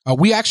not,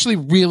 we actually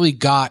really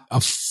got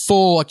a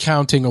full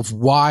accounting of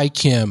why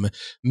Kim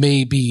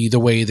may be the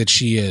way that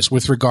she is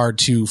with regard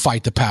to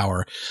Fight the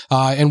Power.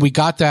 And we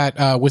got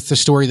that with the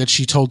story that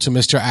she told to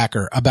Mr.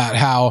 Acker about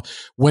how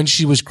when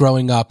she was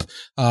growing up,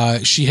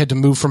 she had to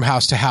move from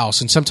house to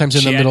house, and sometimes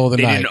in the middle of the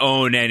night. They didn't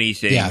own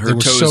anything. Yeah, her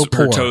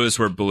toes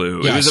were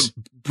blue. Yes. It was a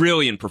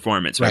brilliant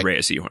performance by Rhea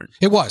Seehorn.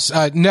 It was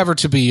never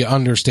to be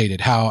understated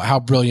how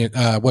brilliant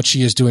what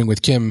she is doing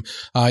with Kim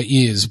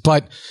is.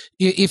 But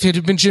if it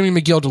had been Jimmy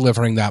McGill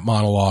delivering that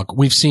monologue,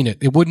 we've seen it.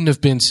 It wouldn't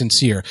have been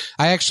sincere.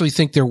 I actually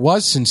think there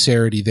was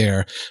sincerity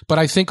there, but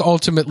I think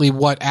ultimately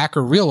what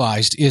Acker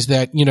realized is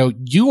that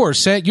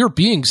you're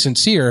being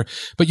sincere,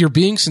 but you're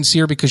being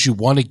sincere because you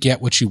want to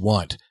get what you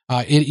want.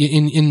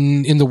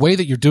 In the way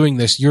that you're doing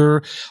this,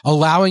 you're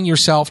allowing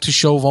yourself to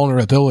show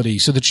vulnerability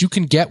so that you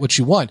can get what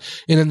you want.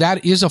 And then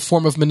that is a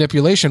form of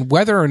manipulation.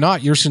 Whether or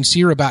not you're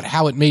sincere about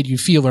how it made you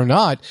feel or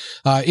not,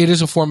 it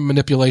is a form of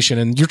manipulation.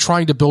 And you're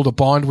trying to build a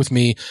bond with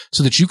me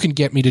so that you can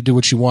get me to do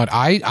what you want.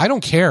 I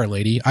don't care,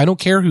 lady. I don't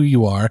care who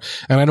you are,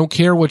 and I don't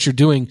care what you're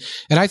doing.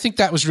 And I think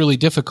that was really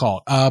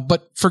difficult.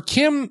 But for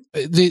Kim,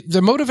 the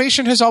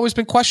motivation has always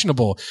been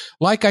questionable.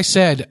 Like I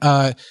said,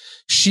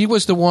 she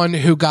was the one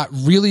who got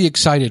really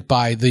excited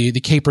by the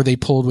caper they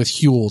pulled with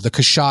Huel, the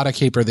Kashada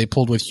caper they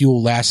pulled with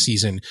Huel last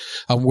season,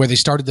 where they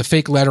started the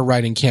fake letter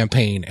writing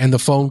campaign and the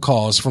phone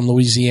calls from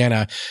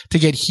Louisiana to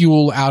get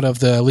Huel out of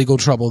the legal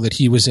trouble that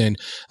he was in.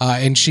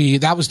 And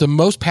that was the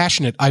most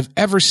passionate I've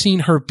ever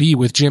seen her be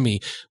with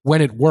Jimmy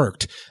when it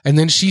worked. And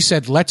then she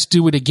said, let's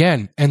do it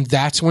again. And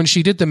that's when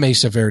she did the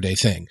Mesa Verde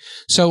thing.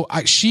 So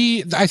I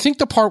think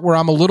the part where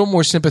I'm a little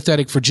more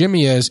sympathetic for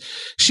Jimmy is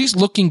she's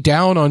looking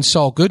down on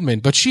Saul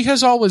Goodman, but she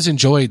has always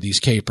enjoyed these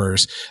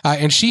capers,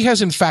 and she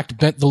has in fact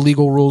bent the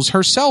legal rules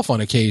herself on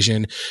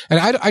occasion. And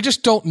I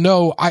just don't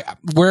know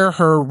where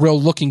her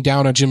real looking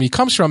down on Jimmy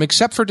comes from,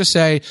 except for to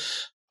say,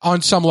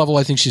 on some level,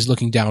 I think she's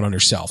looking down on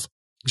herself.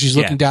 She's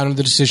looking down on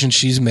the decisions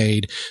she's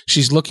made.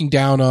 She's looking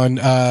down on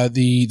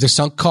the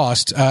sunk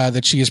cost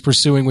that she is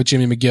pursuing with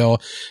Jimmy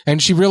McGill,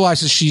 and she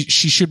realizes she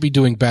should be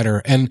doing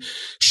better. And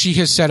she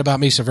has said about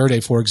Mesa Verde,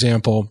 for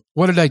example,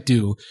 what did I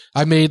do?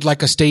 I made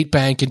like a state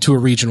bank into a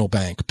regional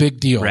bank. Big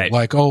deal. Right.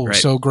 Like,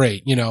 so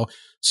great,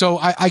 So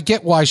I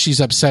get why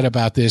she's upset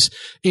about this.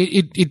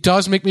 It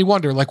does make me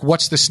wonder, like,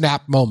 what's the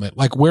snap moment?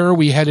 Like, where are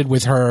we headed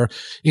with her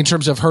in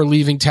terms of her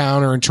leaving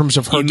town, or in terms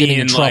of her getting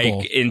in trouble?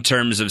 Like, in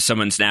terms of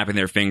someone snapping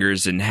their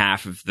fingers and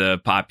half of the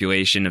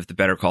population of the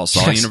Better Call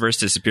Saul universe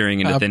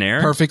disappearing into thin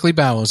air? Perfectly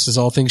balanced, as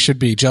all things should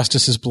be.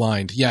 Justice is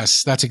blind.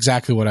 Yes, that's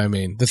exactly what I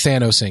mean. The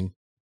Thanosing.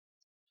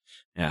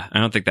 Yeah, I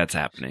don't think that's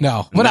happening.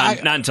 No, but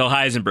not until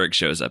Heisenberg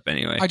shows up.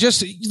 Anyway,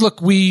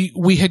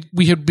 we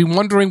had been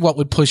wondering what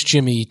would push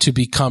Jimmy to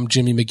become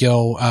Jimmy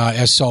McGill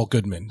as Saul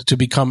Goodman, to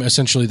become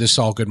essentially the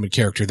Saul Goodman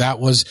character. That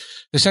was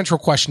the central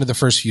question of the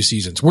first few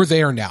seasons. We're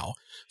there now.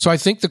 So I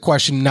think the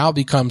question now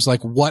becomes,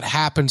 like, what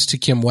happens to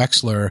Kim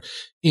Wexler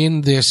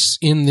in this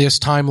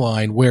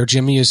timeline where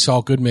Jimmy is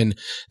Saul Goodman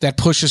that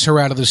pushes her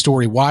out of the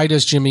story? Why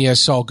does Jimmy as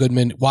Saul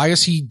Goodman, why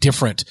is he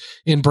different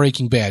in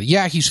Breaking Bad?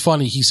 Yeah, he's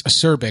funny, he's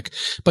acerbic,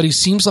 but he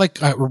seems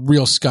like a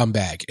real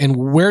scumbag. And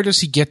where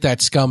does he get that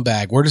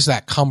scumbag? Where does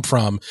that come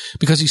from?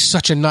 Because he's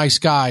such a nice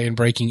guy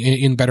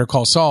in Better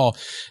Call Saul.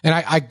 And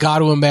I got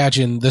to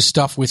imagine the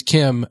stuff with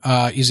Kim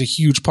is a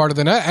huge part of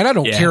that. And I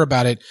don't care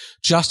about it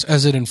just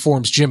as it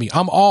informs Jimmy.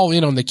 I'm all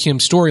in on the Kim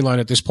storyline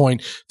at this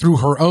point through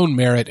her own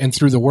merit and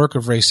through the work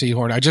of Ray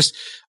Seahorn.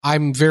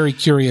 I'm very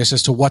curious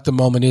as to what the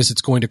moment is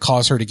that's going to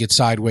cause her to get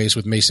sideways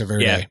with Mesa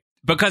Verde. Yeah.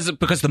 Because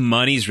the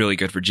money's really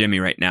good for Jimmy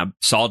right now.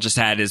 Saul just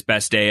had his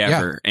best day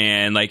ever. Yeah.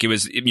 And like, it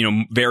was,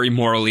 very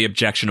morally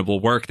objectionable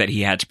work that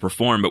he had to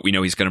perform, but we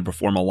know he's going to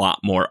perform a lot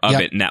more of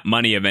it. And that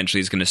money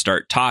eventually is going to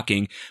start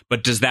talking.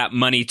 But does that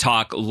money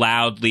talk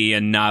loudly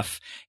enough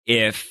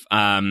if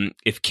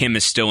Kim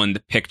is still in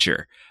the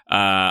picture?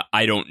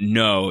 I don't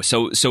know.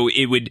 So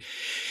it would,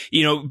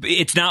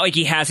 it's not like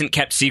he hasn't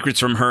kept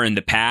secrets from her in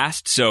the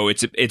past. So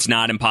it's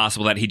not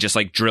impossible that he just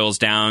like drills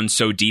down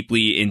so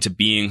deeply into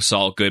being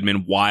Saul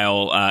Goodman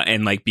while,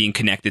 and like being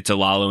connected to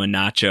Lalo and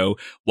Nacho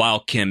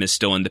while Kim is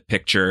still in the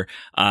picture.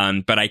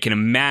 But I can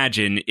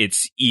imagine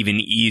it's even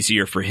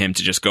easier for him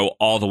to just go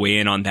all the way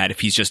in on that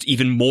if he's just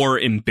even more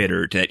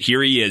embittered that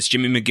here he is,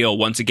 Jimmy McGill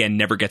once again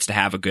never gets to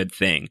have a good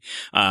thing.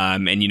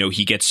 And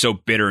he gets so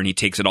bitter and he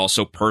takes it all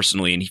so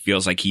personally and he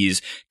feels like he's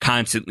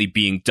constantly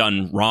being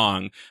done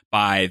wrong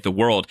by the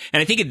world.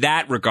 And I think in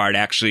that regard,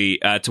 actually,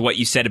 to what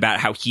you said about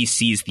how he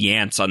sees the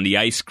ants on the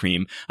ice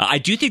cream, I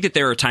do think that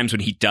there are times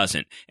when he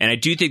doesn't. And I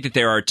do think that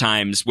there are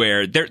times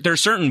where there are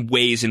certain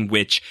ways in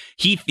which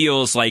he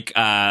feels like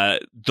the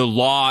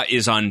law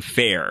is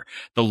unfair.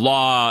 The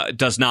law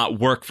does not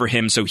work for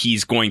him, so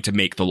he's going to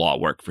make the law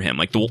work for him.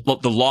 Like the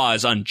law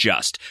is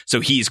unjust,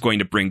 so he's going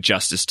to bring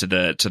justice to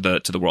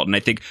the world. And I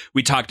think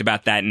we talked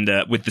about that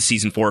with the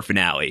season 4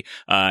 finale,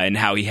 and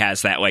how he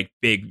has that like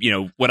big,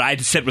 what I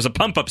said was a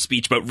pump up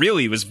speech, but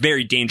really was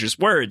very dangerous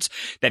words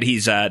that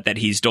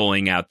he's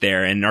doling out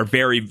there and are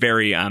very,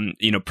 very,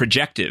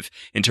 projective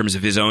in terms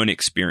of his own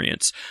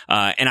experience.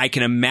 And I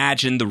can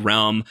imagine the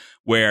realm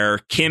where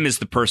Kim is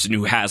the person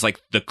who has like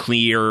the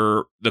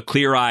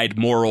clear-eyed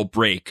moral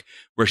break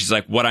where she's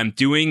like, what I'm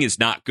doing is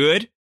not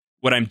good.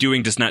 What I'm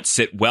doing does not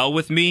sit well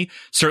with me.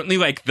 Certainly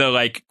like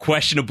the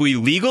questionably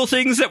legal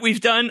things that we've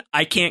done.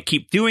 I can't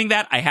keep doing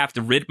that. I have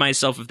to rid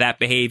myself of that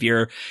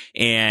behavior.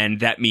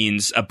 And that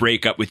means a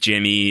breakup with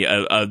Jimmy,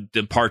 a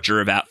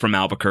departure from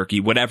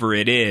Albuquerque, whatever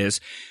it is.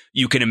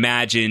 You can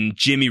imagine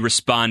Jimmy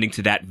responding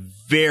to that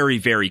very,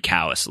 very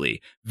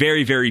callously,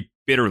 very, very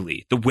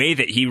bitterly, the way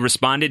that he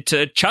responded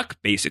to Chuck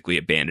basically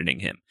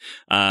abandoning him.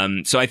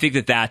 So I think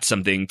that that's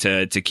something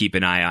to keep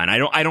an eye on.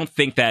 I don't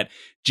think that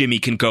Jimmy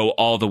can go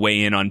all the way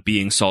in on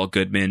being Saul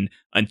Goodman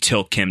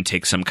until Kim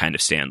takes some kind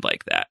of stand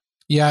like that.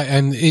 Yeah,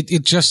 and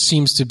it just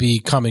seems to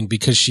be coming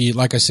because she,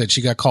 like I said,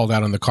 she got called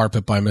out on the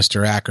carpet by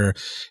Mr. Acker,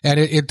 and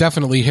it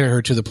definitely hit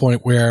her to the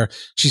point where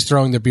she's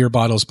throwing the beer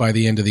bottles by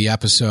the end of the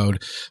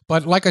episode.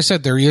 But like I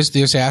said, there is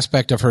this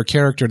aspect of her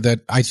character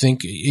that I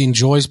think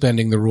enjoys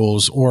bending the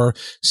rules or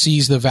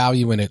sees the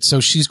value in it. So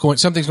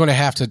something's going to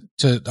have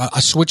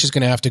a switch is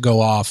going to have to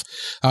go off,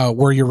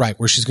 where you're right,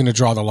 where she's going to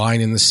draw the line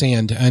in the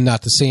sand and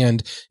not the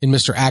sand in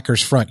Mr.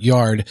 Acker's front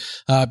yard,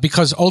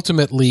 because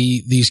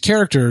ultimately these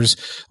characters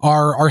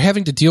are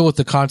having to deal with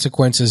the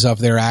consequences of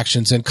their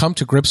actions and come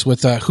to grips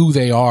with who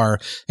they are.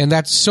 And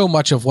that's so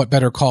much of what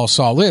Better Call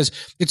Saul is.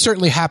 It's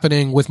certainly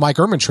happening with Mike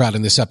Ehrmantraut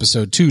in this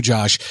episode too,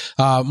 Josh.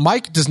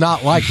 Mike does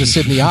not like the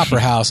Sydney Opera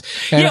House.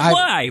 And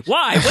why?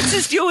 What's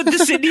his deal with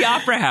the Sydney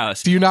Opera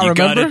House? Do you not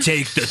remember? You gotta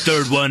take the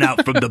third one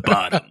out from the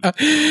bottom.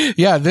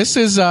 Yeah, this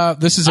is a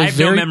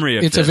no memory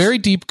of it's this. A very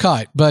deep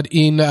cut, but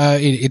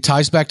it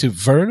ties back to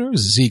Werner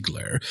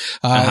Ziegler.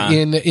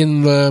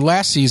 In the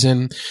last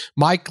season,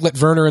 Mike let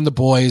Werner and the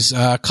boys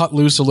cut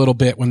loose a little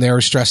bit when they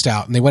were stressed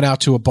out, and they went out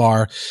to a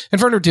bar,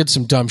 and Werner did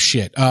some dumb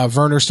shit.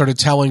 Werner started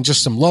telling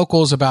just some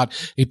locals about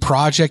a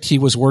project he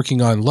was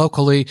working on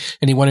locally,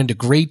 and he went into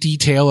great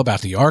detail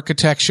about the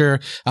architecture,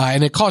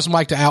 and it caused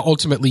Mike to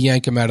ultimately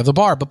yank him out of the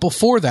bar. But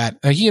before that,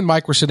 he and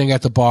Mike were sitting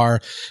at the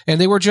bar,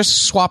 and they were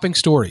just swapping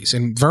stories,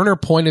 and Werner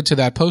pointed to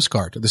that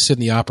postcard to the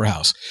Sydney Opera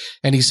House,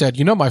 and he said,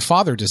 my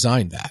father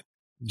designed that.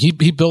 He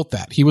built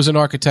that. He was an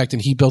architect,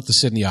 and he built the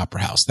Sydney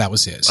Opera House. That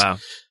was his. Wow.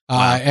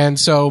 And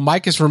so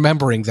Mike is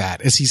remembering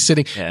that as he's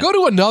sitting. Yeah. Go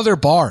to another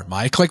bar,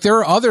 Mike. Like there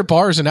are other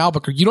bars in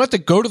Albuquerque. You don't have to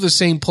go to the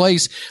same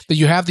place that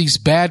you have these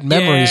bad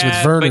memories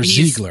with Werner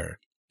Ziegler.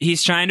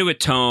 He's trying to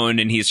atone,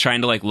 and he's trying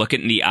to look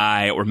it in the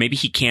eye, or maybe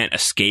he can't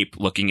escape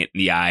looking it in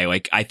the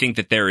eye. I think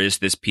that there is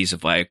this piece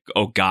of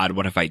oh God,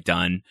 what have I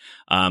done?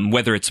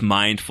 Whether it's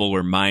mindful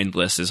or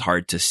mindless is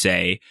hard to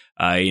say.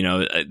 I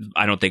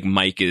don't think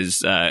Mike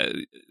is, I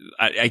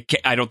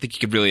don't think you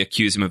could really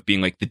accuse him of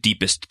being the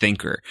deepest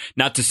thinker.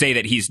 Not to say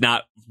that he's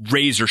not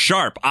razor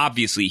sharp.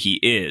 Obviously he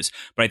is,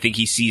 but I think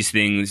he sees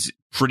things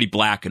pretty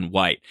black and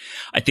white.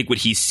 I think what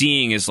he's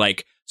seeing is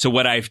so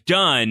what I've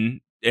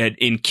done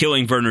in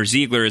killing Werner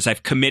Ziegler is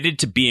I've committed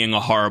to being a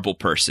horrible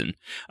person.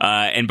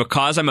 And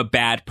because I'm a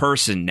bad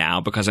person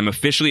now, because I'm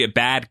officially a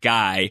bad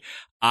guy,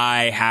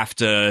 I have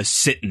to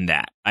sit in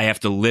that. I have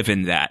to live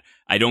in that.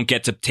 I don't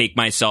get to take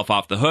myself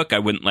off the hook. I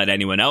wouldn't let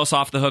anyone else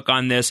off the hook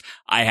on this.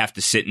 I have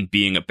to sit in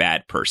being a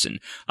bad person.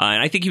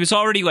 And I think he was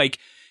already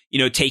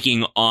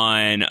taking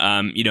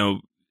on,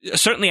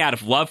 certainly out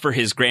of love for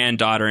his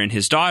granddaughter and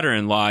his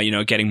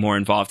daughter-in-law, getting more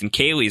involved in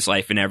Kaylee's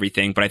life and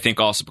everything. But I think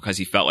also because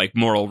he felt like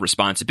moral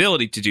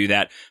responsibility to do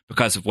that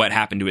because of what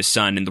happened to his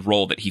son and the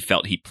role that he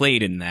felt he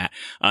played in that.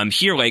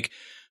 Here,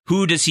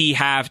 who does he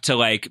have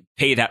to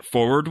pay that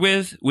forward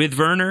with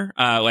Werner?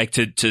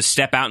 To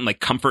step out and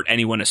comfort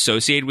anyone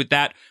associated with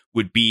that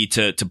would be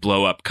to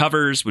blow up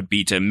covers, would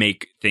be to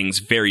make things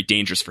very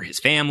dangerous for his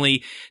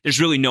family.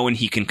 There's really no one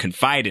he can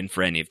confide in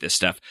for any of this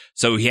stuff.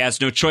 So he has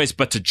no choice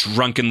but to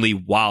drunkenly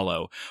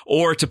wallow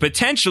or to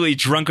potentially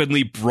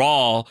drunkenly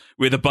brawl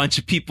with a bunch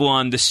of people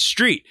on the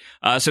street.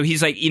 So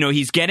he's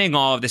he's getting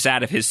all of this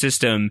out of his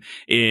system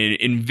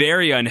in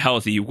very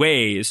unhealthy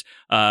ways.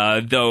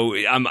 Though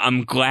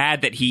I'm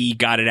glad that he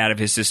got it out of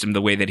his system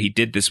the way that he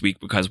did this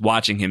week, because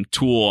watching him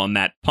tool on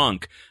that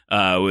punk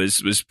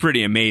was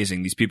pretty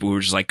amazing. These people who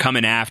were just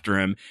coming after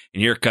him,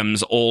 and here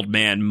comes old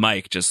man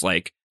Mike, just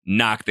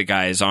knock the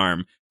guy's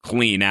arm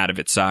clean out of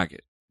its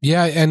socket.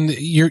 Yeah, and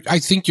I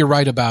think you're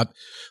right about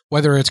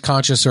whether it's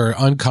conscious or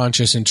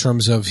unconscious in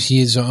terms of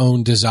his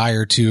own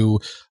desire to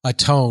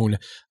atone.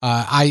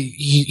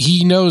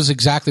 He knows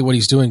exactly what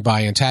he's doing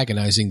by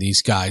antagonizing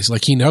these guys.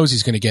 He knows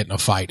he's going to get in a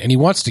fight, and he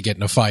wants to get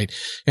in a fight,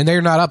 and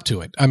they're not up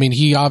to it. I mean,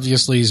 he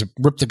obviously has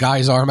ripped the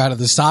guy's arm out of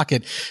the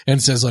socket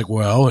and says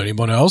well,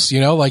 anyone else?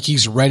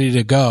 He's ready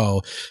to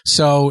go.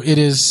 So it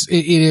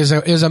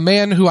is a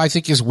man who I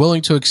think is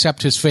willing to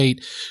accept his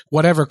fate,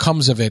 whatever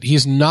comes of it.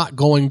 He's not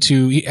going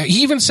to,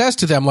 he even says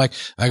to them, I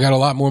got a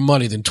lot more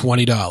money than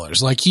 $20.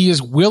 He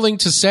is willing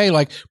to say,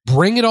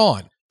 bring it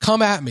on.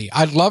 Come at me.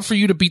 I'd love for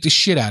you to beat the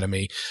shit out of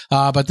me.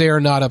 But they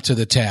are not up to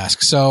the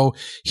task. So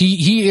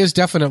he is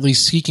definitely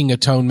seeking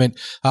atonement.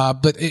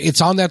 But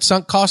it's on that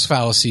sunk cost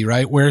fallacy,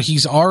 right? Where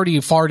he's already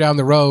far down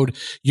the road.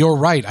 You're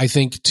right. I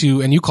think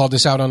and you called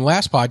this out on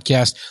last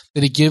podcast,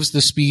 that he gives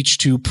the speech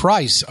to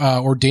Price,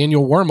 or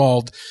Daniel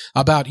Wormald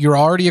about you're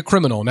already a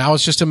criminal. Now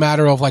it's just a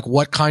matter of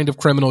what kind of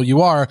criminal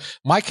you are.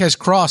 Mike has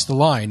crossed the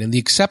line, and the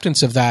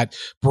acceptance of that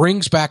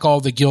brings back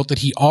all the guilt that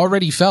he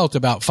already felt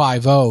about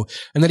 5-0,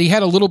 and that he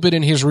had a little bit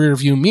in his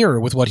rearview mirror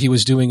with what he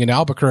was doing in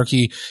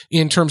Albuquerque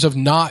in terms of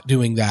not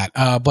doing that.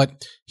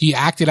 But he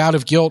acted out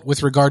of guilt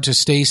with regard to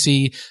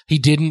Stacey. He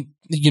didn't,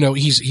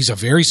 he's a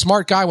very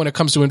smart guy when it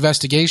comes to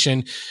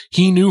investigation.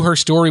 He knew her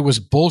story was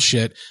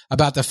bullshit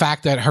about the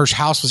fact that her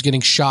house was getting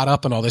shot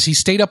up and all this. He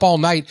stayed up all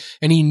night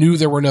and he knew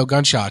there were no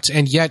gunshots,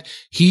 and yet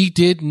he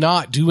did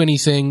not do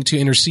anything to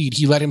intercede.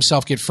 He let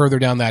himself get further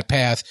down that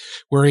path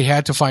where he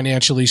had to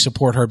financially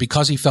support her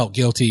because he felt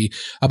guilty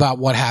about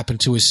what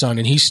happened to his son.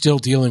 And he's still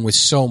dealing with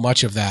so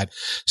much of that.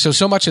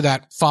 So much of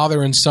that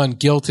father and son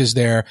guilt is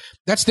there.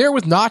 That's there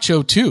with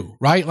Nacho too,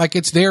 right?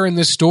 It's there in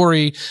this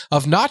story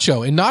of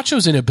Nacho and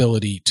Nacho's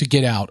inability to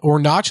get out, or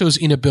Nacho's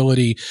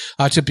inability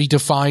to be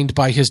defined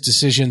by his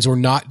decisions or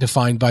not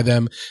defined by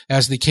them,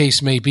 as the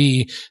case may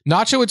be.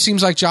 Nacho, it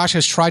seems like Josh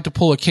has tried to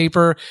pull a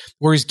caper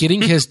where he's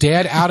getting his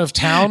dad out of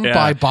town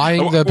by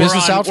buying the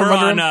business out from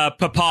under him. We're on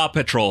Papa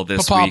Patrol this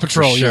week. Papa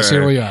Patrol, sure. Yes,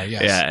 here we are.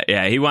 Yes.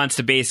 Yeah. He wants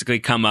to basically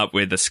come up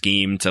with a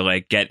scheme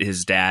to get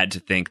his dad to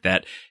think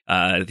that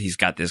he's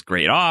got this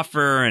great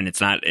offer and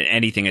it's not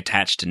anything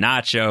attached to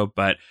Nacho,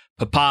 but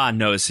Papa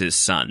knows his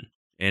son.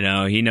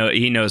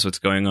 He knows what's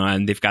going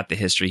on. They've got the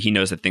history. He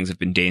knows that things have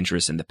been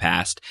dangerous in the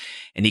past,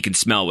 and he can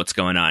smell what's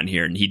going on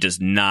here, and he does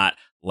not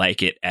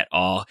like it at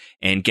all.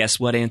 And guess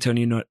what,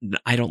 Antonio?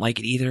 I don't like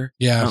it either.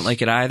 Yeah. I don't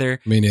like it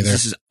either. Me neither.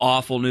 This is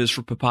awful news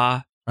for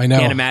Papa. I know.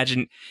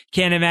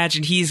 Can't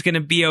imagine he's going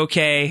to be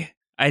okay.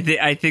 I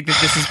think that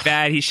this is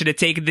bad. He should have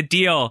taken the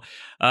deal.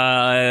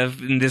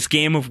 In this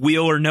game of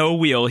wheel or no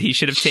wheel, he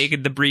should have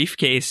taken the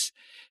briefcase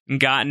and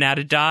gotten out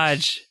of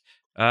Dodge.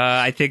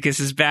 I think this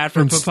is bad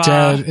for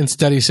Papa.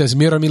 Instead, he says,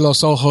 "Mira mi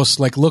los ojos,"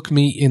 look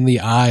me in the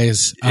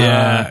eyes.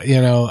 Yeah.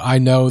 I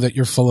know that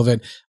you're full of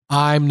it.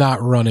 I'm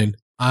not running.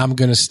 I'm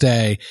going to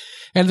stay.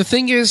 And the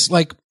thing is,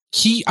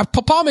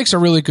 Papa makes a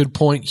really good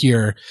point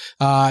here,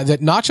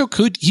 that Nacho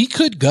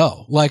could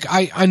go.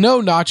 I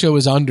know Nacho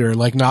is under,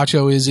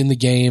 Nacho is in the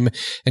game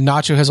and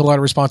Nacho has a lot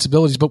of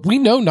responsibilities, but we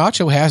know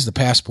Nacho has the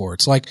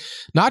passports.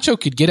 Nacho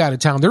could get out of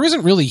town. There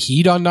isn't really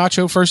heat on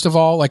Nacho, first of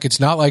all. It's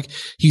not like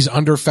he's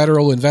under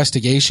federal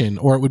investigation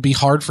or it would be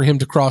hard for him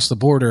to cross the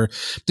border.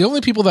 The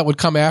only people that would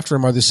come after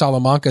him are the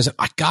Salamancas, and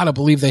I gotta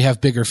believe they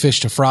have bigger fish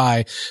to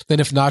fry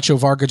than if Nacho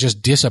Varga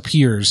just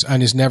disappears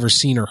and is never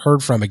seen or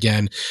heard from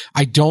again.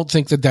 I don't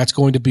think that that's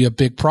going to be a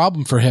big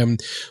problem for him.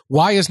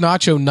 Why is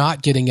Nacho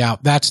not getting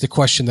out? That's the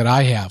question that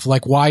I have.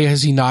 Like, why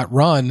has he not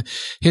run?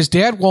 His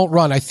dad won't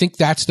run. I think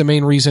that's the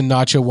main reason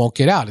Nacho won't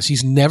get out, is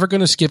he's never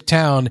going to skip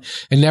town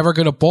and never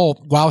going to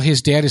bolt while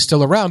his dad is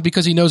still around,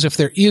 because he knows if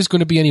there is going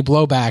to be any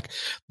blowback,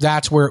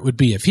 that's where it would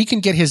be. If he can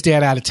get his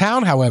dad out of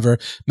town, however,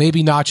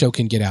 maybe Nacho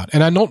can get out.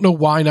 And I don't know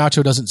why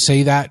Nacho doesn't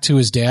say that to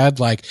his dad.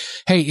 Like,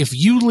 hey, if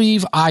you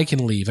leave, I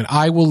can leave and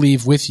I will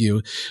leave with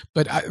you.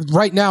 But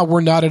right now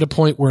we're not at a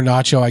point where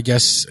Nacho, I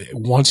guess,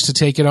 wants to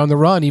take it on the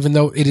run, even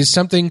though it is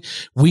something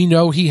we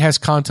know he has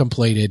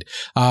contemplated.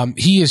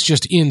 He is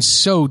just in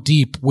so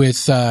deep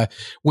with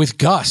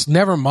Gus.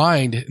 Never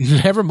mind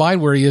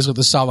where he is with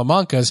the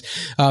Salamancas.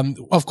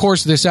 Of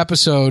course, this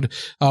episode,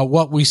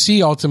 what we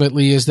see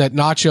ultimately is that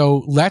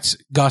Nacho lets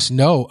Gus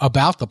know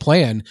about the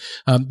plan,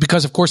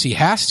 because of course he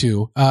has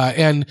to,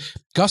 and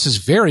Gus is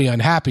very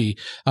unhappy.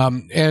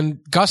 And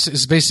Gus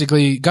is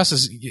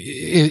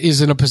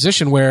in a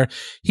position where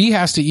he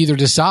has to either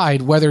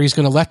decide whether he's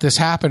going to let this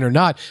happen or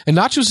not. And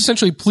Nacho's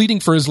essentially pleading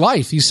for his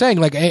life. He's saying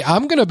like, hey,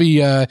 I'm going to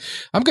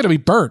be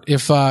burnt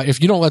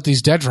if you don't let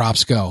these dead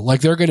drops go.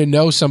 Like, they're going to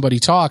know somebody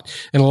talked,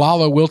 and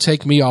Lalo will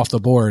take me off the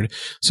board.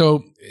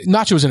 So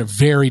Nacho is in a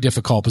very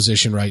difficult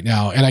position right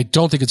now, and I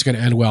don't think it's going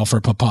to end well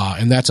for Papa,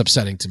 and that's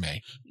upsetting to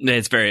me.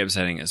 It's very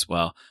upsetting as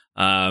well.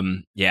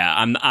 Yeah,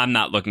 I'm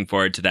not looking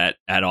forward to that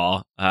at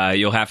all.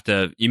 You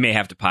may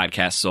have to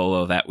podcast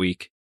solo that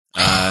week.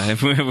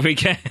 If we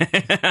can,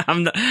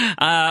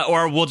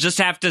 or we'll just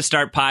have to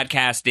start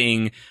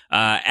podcasting,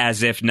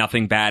 as if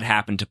nothing bad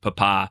happened to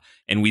Papa,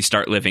 and we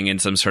start living in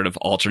some sort of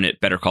alternate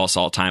Better Call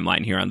Saul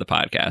timeline here on the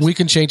podcast. We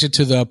can change it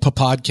to the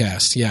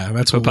Papodcast. Yeah,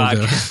 that's what we'll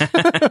do.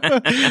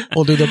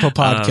 We'll do the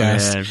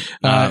Papodcast.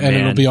 And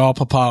it'll be all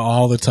Papa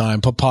all the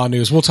time. Papa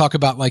news. We'll talk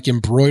about like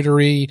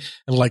embroidery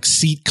and like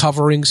seat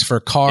coverings for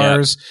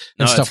cars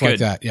and stuff like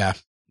that. Yeah.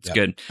 It's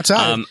good. That's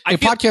how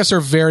podcasts are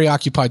a very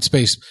occupied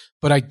space,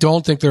 but I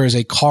don't think there is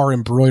a car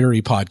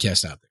embroidery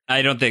podcast out there.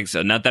 I don't think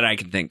so. Not that I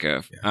can think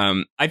of.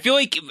 Yeah. I feel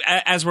like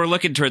as we're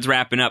looking towards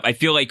wrapping up, I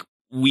feel like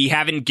we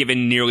haven't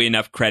given nearly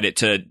enough credit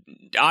to,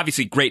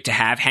 obviously great to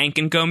have Hank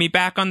and Gomi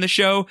back on the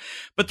show,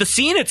 but the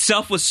scene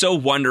itself was so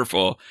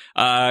wonderful.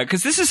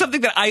 Cause this is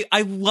something that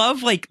I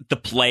love, like the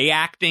play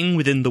acting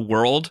within the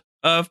world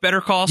of Better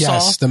Call Saul.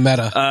 Yes, the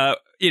meta.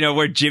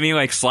 Where Jimmy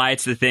like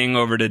slides the thing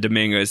over to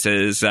Domingo,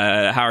 says,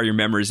 how are your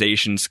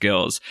memorization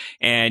skills?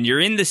 And you're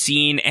in the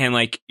scene and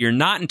like, you're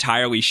not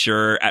entirely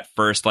sure at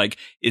first, like,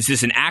 is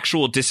this an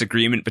actual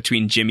disagreement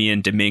between Jimmy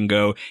and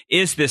Domingo?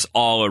 Is this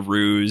all a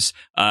ruse?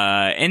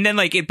 And then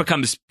like, it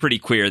becomes pretty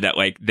clear that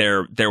like,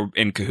 they're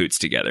in cahoots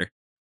together.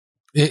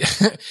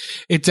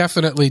 It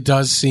definitely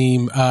does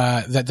seem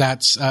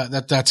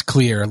that's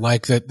clear,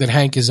 like that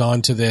Hank is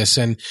onto this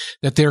and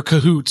that their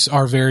cahoots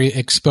are very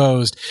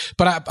exposed.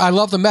 But I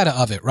love the meta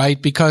of it,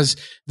 right? Because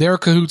their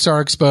cahoots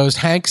are exposed.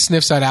 Hank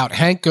sniffs that out.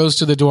 Hank goes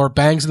to the door,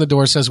 bangs on the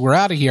door, says, "We're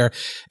out of here."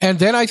 And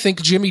then I think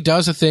Jimmy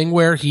does a thing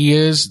where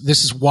this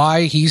is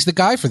why he's the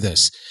guy for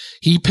this.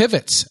 He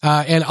pivots,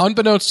 and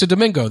unbeknownst to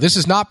Domingo, this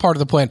is not part of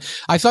the plan.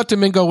 I thought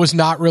Domingo was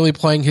not really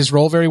playing his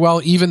role very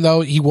well, even though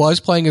he was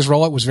playing his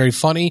role. It was very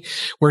funny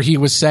where he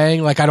was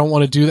saying, like, I don't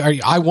want to do that.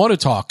 I want to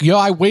talk.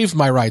 I waived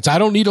my rights. I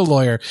don't need a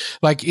lawyer.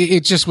 Like,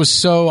 it just was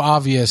so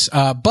obvious.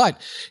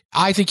 But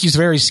I think he's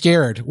very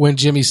scared when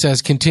Jimmy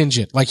says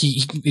contingent. Like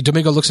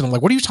Domingo looks at him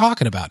like, what are you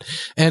talking about?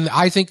 And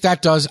I think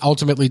that does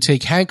ultimately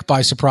take Hank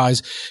by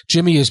surprise.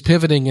 Jimmy is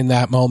pivoting in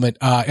that moment.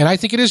 And I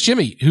think it is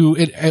Jimmy who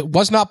it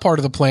was not part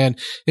of the plan.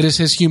 It is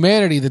his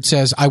humanity that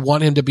says, I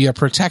want him to be a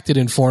protected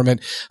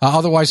informant.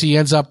 Otherwise he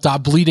ends up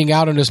bleeding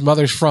out on his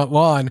mother's front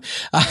lawn.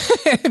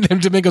 And then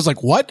Domingo's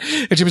like, what?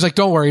 And Jimmy's like,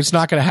 don't worry, it's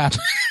not going to happen.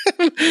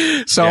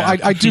 So yeah.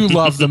 I do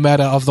love the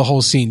meta of the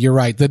whole scene. You're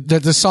right.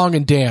 The song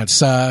and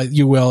dance,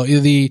 you will,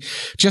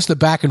 just the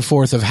back and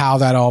forth of how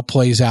that all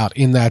plays out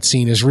in that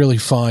scene is really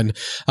fun.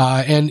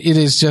 And it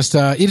is just,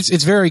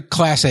 it's very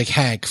classic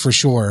Hank for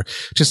sure.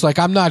 Just like,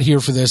 I'm not here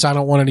for this. I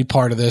don't want any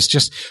part of this.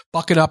 Just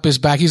bucking up his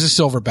back. He's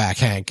a silverback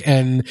Hank.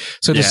 And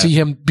so to see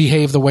him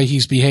behave the way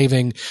he's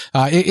behaving,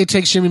 it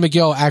takes Jimmy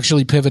McGill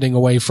actually pivoting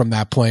away from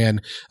that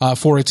plan,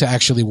 for it to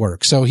actually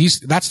work. So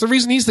that's the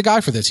reason he's the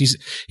guy for this.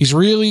 He's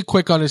really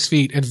quick on his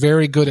feet and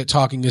very good at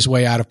talking his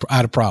way out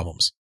of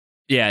problems.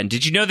 Yeah, and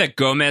did you know that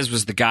Gomez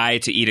was the guy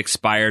to eat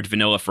expired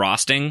vanilla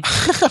frosting?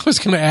 I was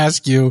going to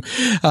ask you,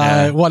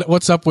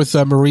 what's up with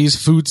Marie's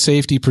food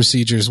safety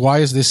procedures? Why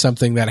is this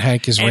something that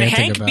Hank is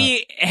ranting about?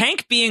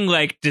 Hank being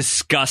like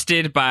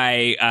disgusted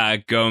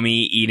by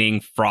Gomi eating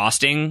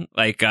frosting,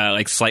 like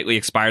slightly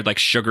expired, like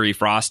sugary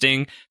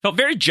frosting, felt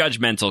very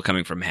judgmental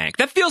coming from Hank.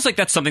 That feels like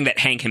that's something that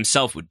Hank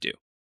himself would do.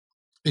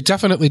 It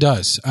definitely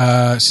does.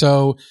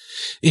 So,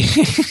 yeah,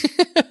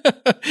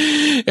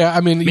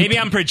 I mean, maybe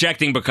I'm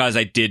projecting because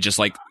I did just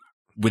like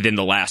within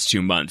the last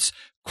 2 months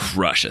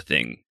crush a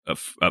thing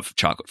of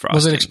chocolate frosting.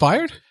 Was it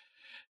expired?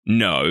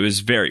 No, it was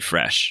very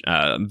fresh.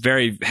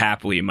 Very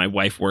happily, my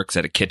wife works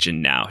at a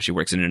kitchen now. She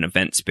works in an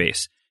event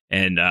space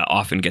and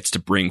often gets to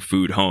bring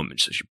food home. And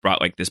so she brought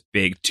like this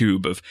big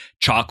tube of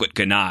chocolate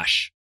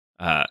ganache.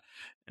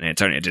 And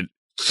Antonio didn't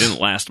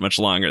last much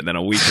longer than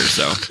a week or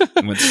so.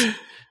 Went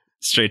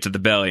straight to the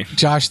belly.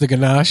 Josh the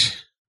Ganache.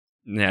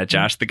 Yeah,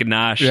 Josh the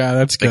Ganache. Yeah,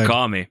 that's good. They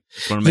call me.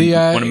 It's one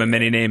of my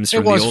many names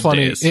from the old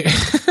days.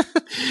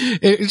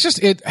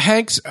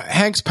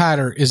 Hank's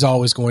patter is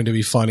always going to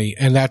be funny,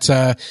 and that's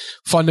a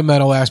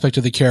fundamental aspect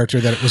of the character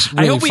that it was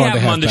really I hope we fun have to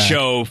him have on the back.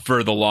 show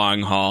for the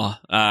long haul.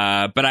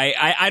 But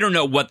I don't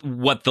know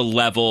what the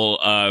level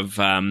of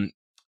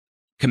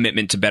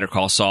commitment to Better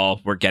Call Saul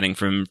we're getting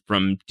from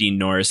Dean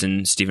Norris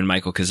and Stephen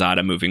Michael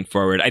Quezada moving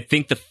forward. I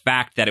think the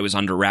fact that it was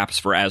under wraps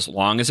for as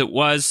long as it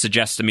was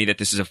suggests to me that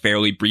this is a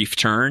fairly brief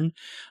turn.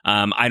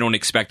 I don't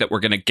expect that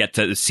we're going to get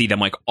to see them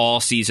like all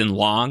season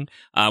long.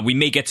 We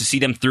may get to see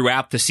them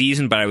throughout the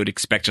season, but I would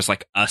expect just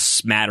like a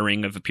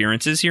smattering of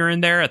appearances here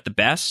and there at the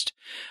best.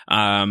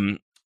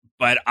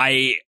 But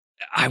I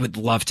would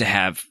love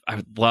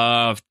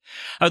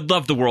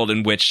the world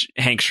in which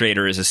Hank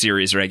Schrader is a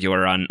series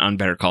regular on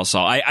Better Call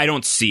Saul. I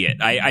don't see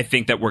it. I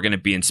think that we're going to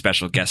be in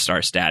special guest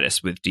star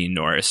status with Dean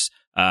Norris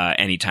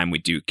anytime we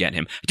do get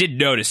him. I did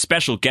notice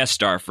special guest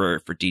star for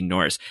Dean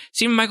Norris.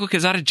 Stephen Michael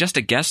Quezada just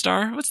a guest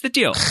star? What's the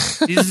deal?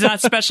 This is not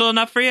special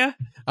enough for you?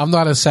 I'm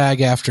not a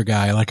SAG-AFTRA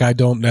guy. Like, I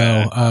don't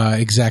know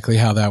exactly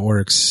how that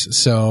works.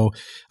 So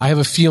I have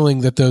a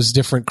feeling that those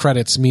different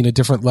credits mean a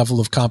different level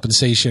of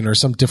compensation or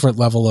some different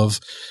level of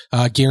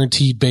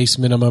guaranteed base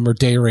minimum or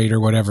day rate or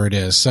whatever it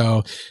is.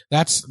 So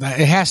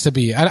it has to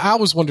be. I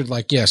always wondered,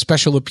 like,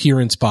 special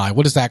appearance by.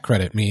 What does that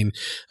credit mean?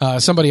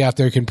 Somebody out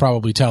there can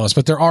probably tell us,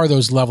 but there are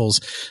those levels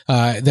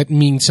that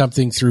mean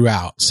something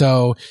throughout.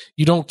 So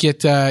you don't get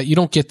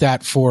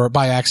that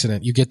by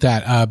accident. You get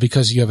that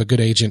because you have a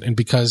good agent and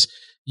because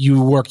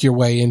you work your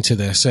way into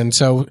this. And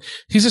so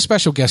he's a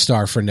special guest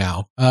star for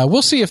now.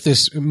 We'll see if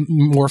this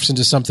morphs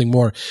into something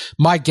more.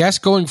 My guess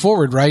going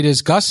forward, right,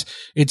 is Gus,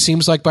 it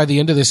seems like by the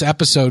end of this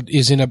episode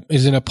is in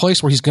a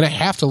place where he's going to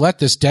have to let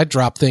this dead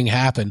drop thing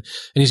happen.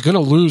 And he's going to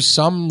lose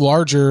some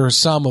larger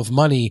sum of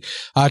money,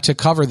 to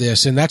cover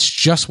this. And that's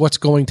just what's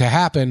going to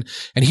happen.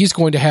 And he's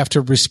going to have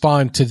to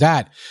respond to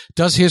that.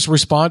 Does his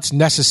response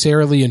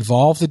necessarily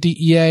involve the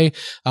DEA?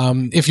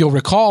 If you'll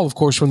recall, of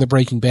course, from the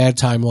Breaking Bad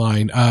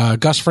timeline,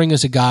 Gus Fring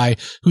is a guy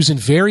who's in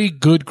very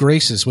good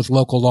graces with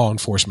local law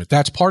enforcement.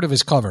 That's part of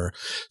his cover.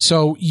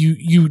 So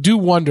you do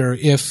wonder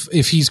if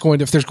there's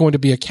going to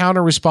be a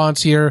counter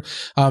response here,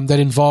 that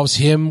involves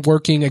him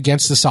working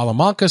against the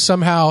Salamanca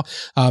somehow.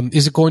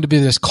 Is it going to be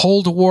this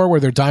Cold War where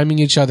they're diming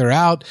each other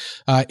out?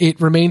 It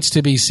remains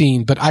to be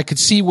seen, but I could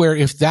see where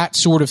if that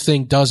sort of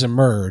thing does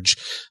emerge,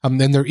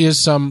 then there is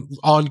some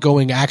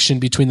ongoing action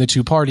between the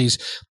two parties.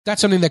 That's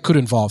something that could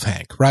involve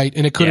Hank, right?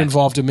 And it could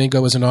involve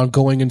Domingo as an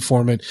ongoing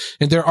informant.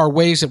 And there are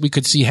ways that we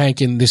could see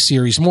Hank in this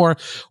series more,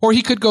 or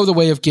he could go the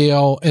way of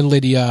Gail and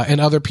Lydia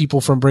and other people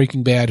from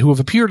Breaking Bad who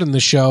have appeared in the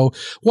show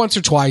once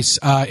or twice.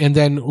 And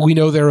then we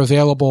know they're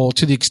available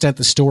to the extent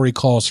the story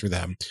calls for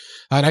them.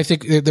 And I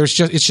think it's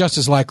just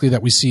as likely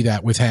that we see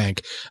that with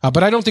Hank.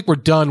 But I don't think we're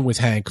done with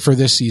Hank for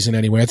this season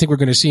anyway. I think we're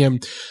going to see him,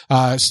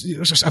 a few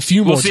more times.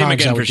 We'll see him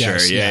again for sure.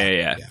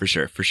 Yeah. For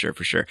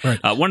sure. Right.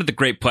 One of the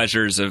great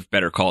pleasures of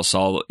Better Call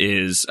Saul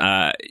is,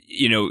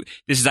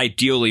 this is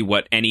ideally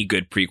what any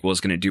good prequel is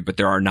going to do, but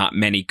there are not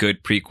many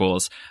good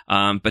prequels.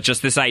 But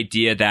just this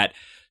idea that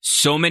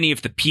so many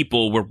of the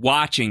people we're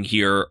watching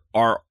here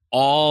are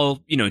all,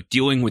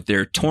 dealing with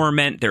their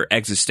torment, their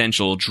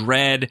existential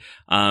dread.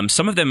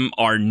 Some of them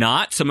are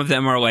not. Some of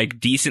them are like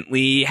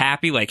decently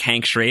happy, like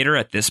Hank Schrader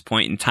at this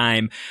point in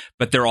time,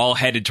 but they're all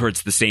headed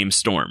towards the same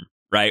storm,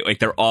 right? Like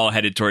they're all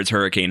headed towards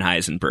Hurricane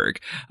Heisenberg.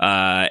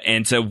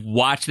 And to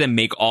watch them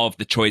make all of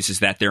the choices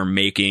that they're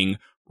making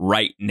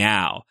right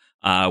now,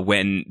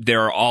 when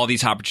there are all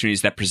these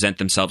opportunities that present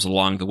themselves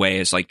along the way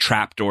as like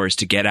trapdoors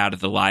to get out of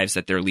the lives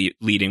that they're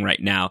leading right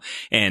now,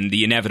 and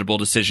the inevitable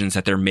decisions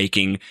that they're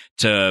making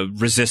to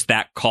resist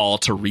that call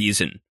to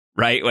reason,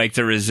 right? Like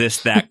to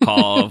resist that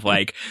call of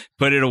like,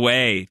 put it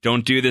away,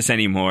 don't do this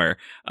anymore.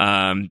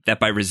 That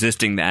by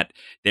resisting that,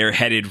 they're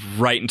headed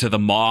right into the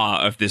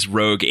maw of this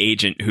rogue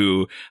agent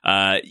who,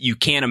 you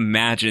can't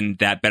imagine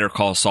that Better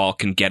Call Saul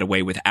can get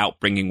away without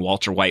bringing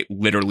Walter White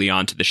literally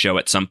onto the show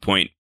at some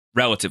point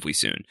relatively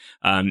soon.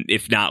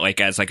 If not like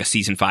as like a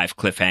season 5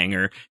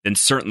 cliffhanger, then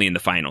certainly in the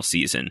final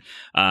season.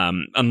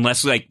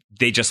 Unless like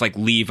they just like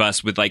leave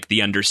us with like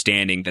the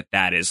understanding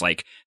that is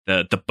like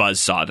the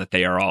buzzsaw that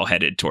they are all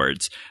headed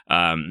towards.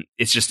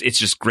 It's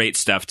just great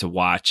stuff to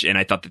watch. And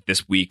I thought that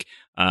this week,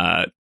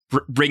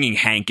 bringing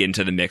Hank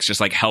into the mix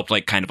just like helped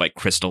like kind of like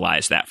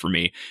crystallize that for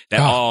me, that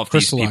all of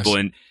these people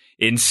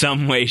in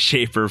some way,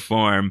 shape or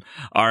form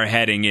are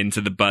heading into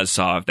the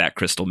buzzsaw of that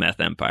crystal meth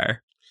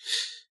empire.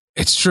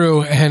 It's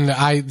true, and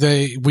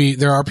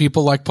there are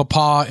people like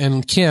Papa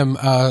and Kim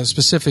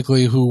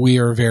specifically who we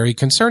are very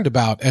concerned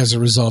about as a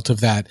result of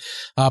that.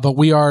 But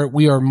we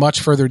are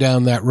much further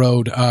down that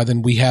road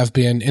than we have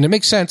been, and it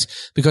makes sense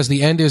because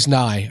the end is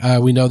nigh.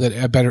 We know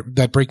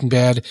that Breaking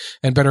Bad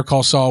and Better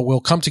Call Saul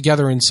will come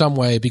together in some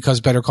way because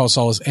Better Call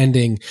Saul is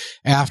ending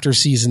after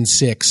season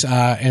 6,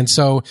 and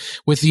so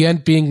with the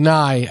end being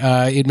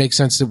nigh, it makes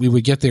sense that we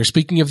would get there.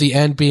 Speaking of the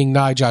end being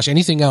nigh, Josh,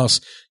 anything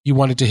else you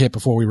wanted to hit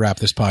before we wrap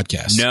this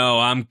podcast? No,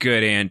 I'm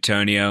good,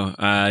 Antonio.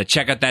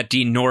 Check out that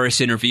Dean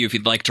Norris interview if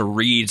you'd like to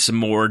read some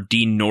more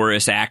Dean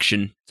Norris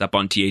action. It's up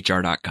on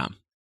thr.com.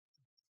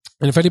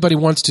 And if anybody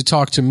wants to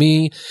talk to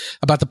me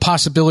about the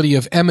possibility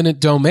of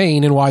eminent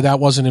domain and why that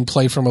wasn't in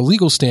play from a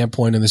legal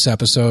standpoint in this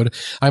episode,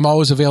 I'm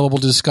always available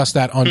to discuss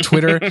that on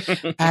Twitter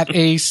at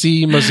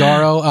AC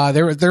Mazzaro.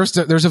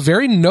 There's a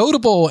very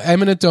notable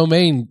eminent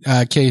domain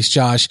case,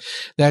 Josh,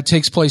 that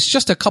takes place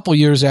just a couple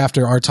years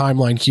after our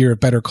timeline here at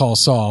Better Call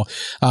Saul.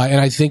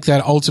 And I think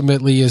that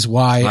ultimately is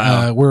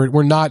why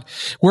we're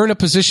in a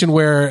position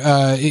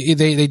where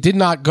they did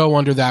not go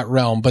under that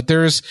realm. But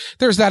there's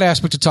that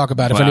aspect to talk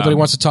about. If anybody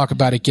wants to talk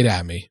about it, get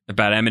at me.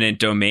 About eminent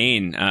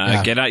domain.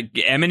 Get out,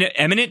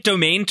 eminent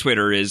domain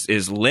Twitter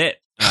is lit.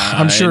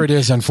 I'm sure it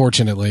is,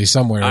 unfortunately,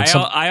 somewhere.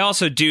 I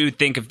also do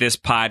think of this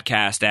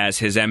podcast as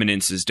His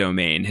Eminence's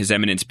domain, His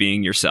Eminence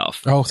being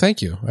yourself. Oh,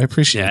 thank you. I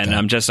appreciate that.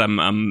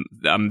 And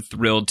I'm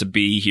thrilled to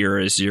be here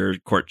as your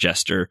court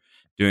jester,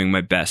 doing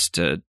my best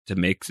to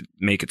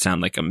make it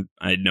sound like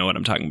I know what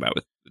I'm talking about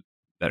with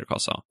Better Call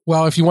Saul.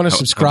 Well, if you want to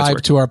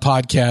subscribe to our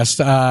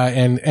podcast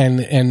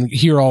and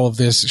hear all of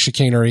this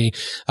chicanery,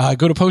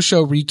 go to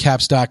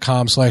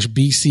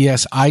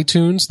postshowrecaps.com/BCS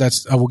iTunes.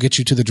 That's will get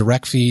you to the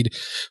direct feed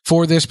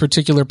for this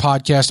particular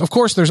podcast. Of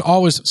course, there's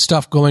always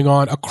stuff going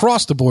on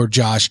across the board,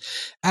 Josh,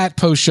 at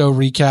Post Show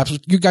Recaps.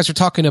 You guys are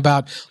talking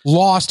about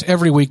Lost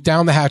every week,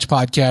 Down the Hatch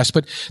podcast,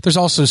 but there's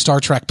also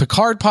Star Trek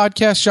Picard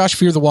podcast, Josh,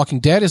 Fear the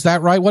Walking Dead. Is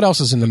that right? What else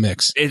is in the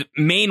mix?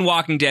 Main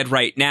Walking Dead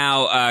right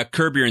now.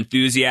 Curb Your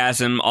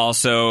Enthusiasm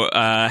also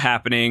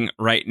happening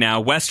right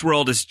now.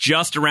 Westworld is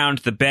just around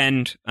the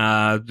bend.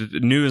 The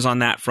news on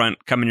that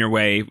front coming your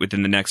way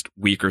within the next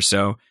week or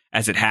so,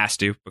 as it has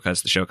to,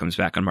 because the show comes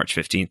back on March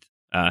 15th.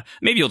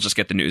 Maybe you'll just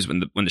get the news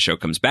when the show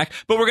comes back.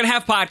 But we're going to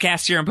have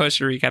podcasts here on Post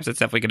Show Recaps. That's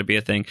definitely going to be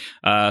a thing.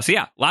 So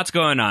yeah, lots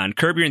going on.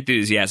 Curb Your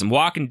Enthusiasm,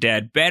 Walking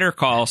Dead, Better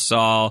Call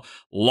Saul,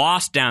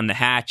 Lost Down the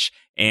Hatch,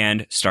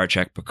 and Star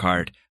Trek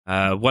Picard.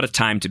 What a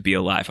time to be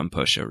alive on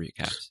Post Show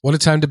Recaps. What a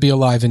time to be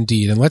alive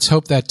indeed. And let's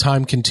hope that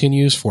time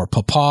continues for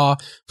Papa,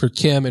 for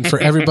Kim, and for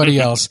everybody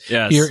else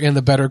here in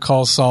the Better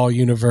Call Saul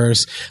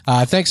universe.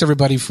 Thanks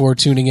everybody for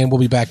tuning in. We'll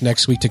be back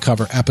next week to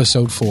cover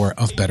episode 4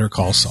 of Better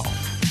Call Saul.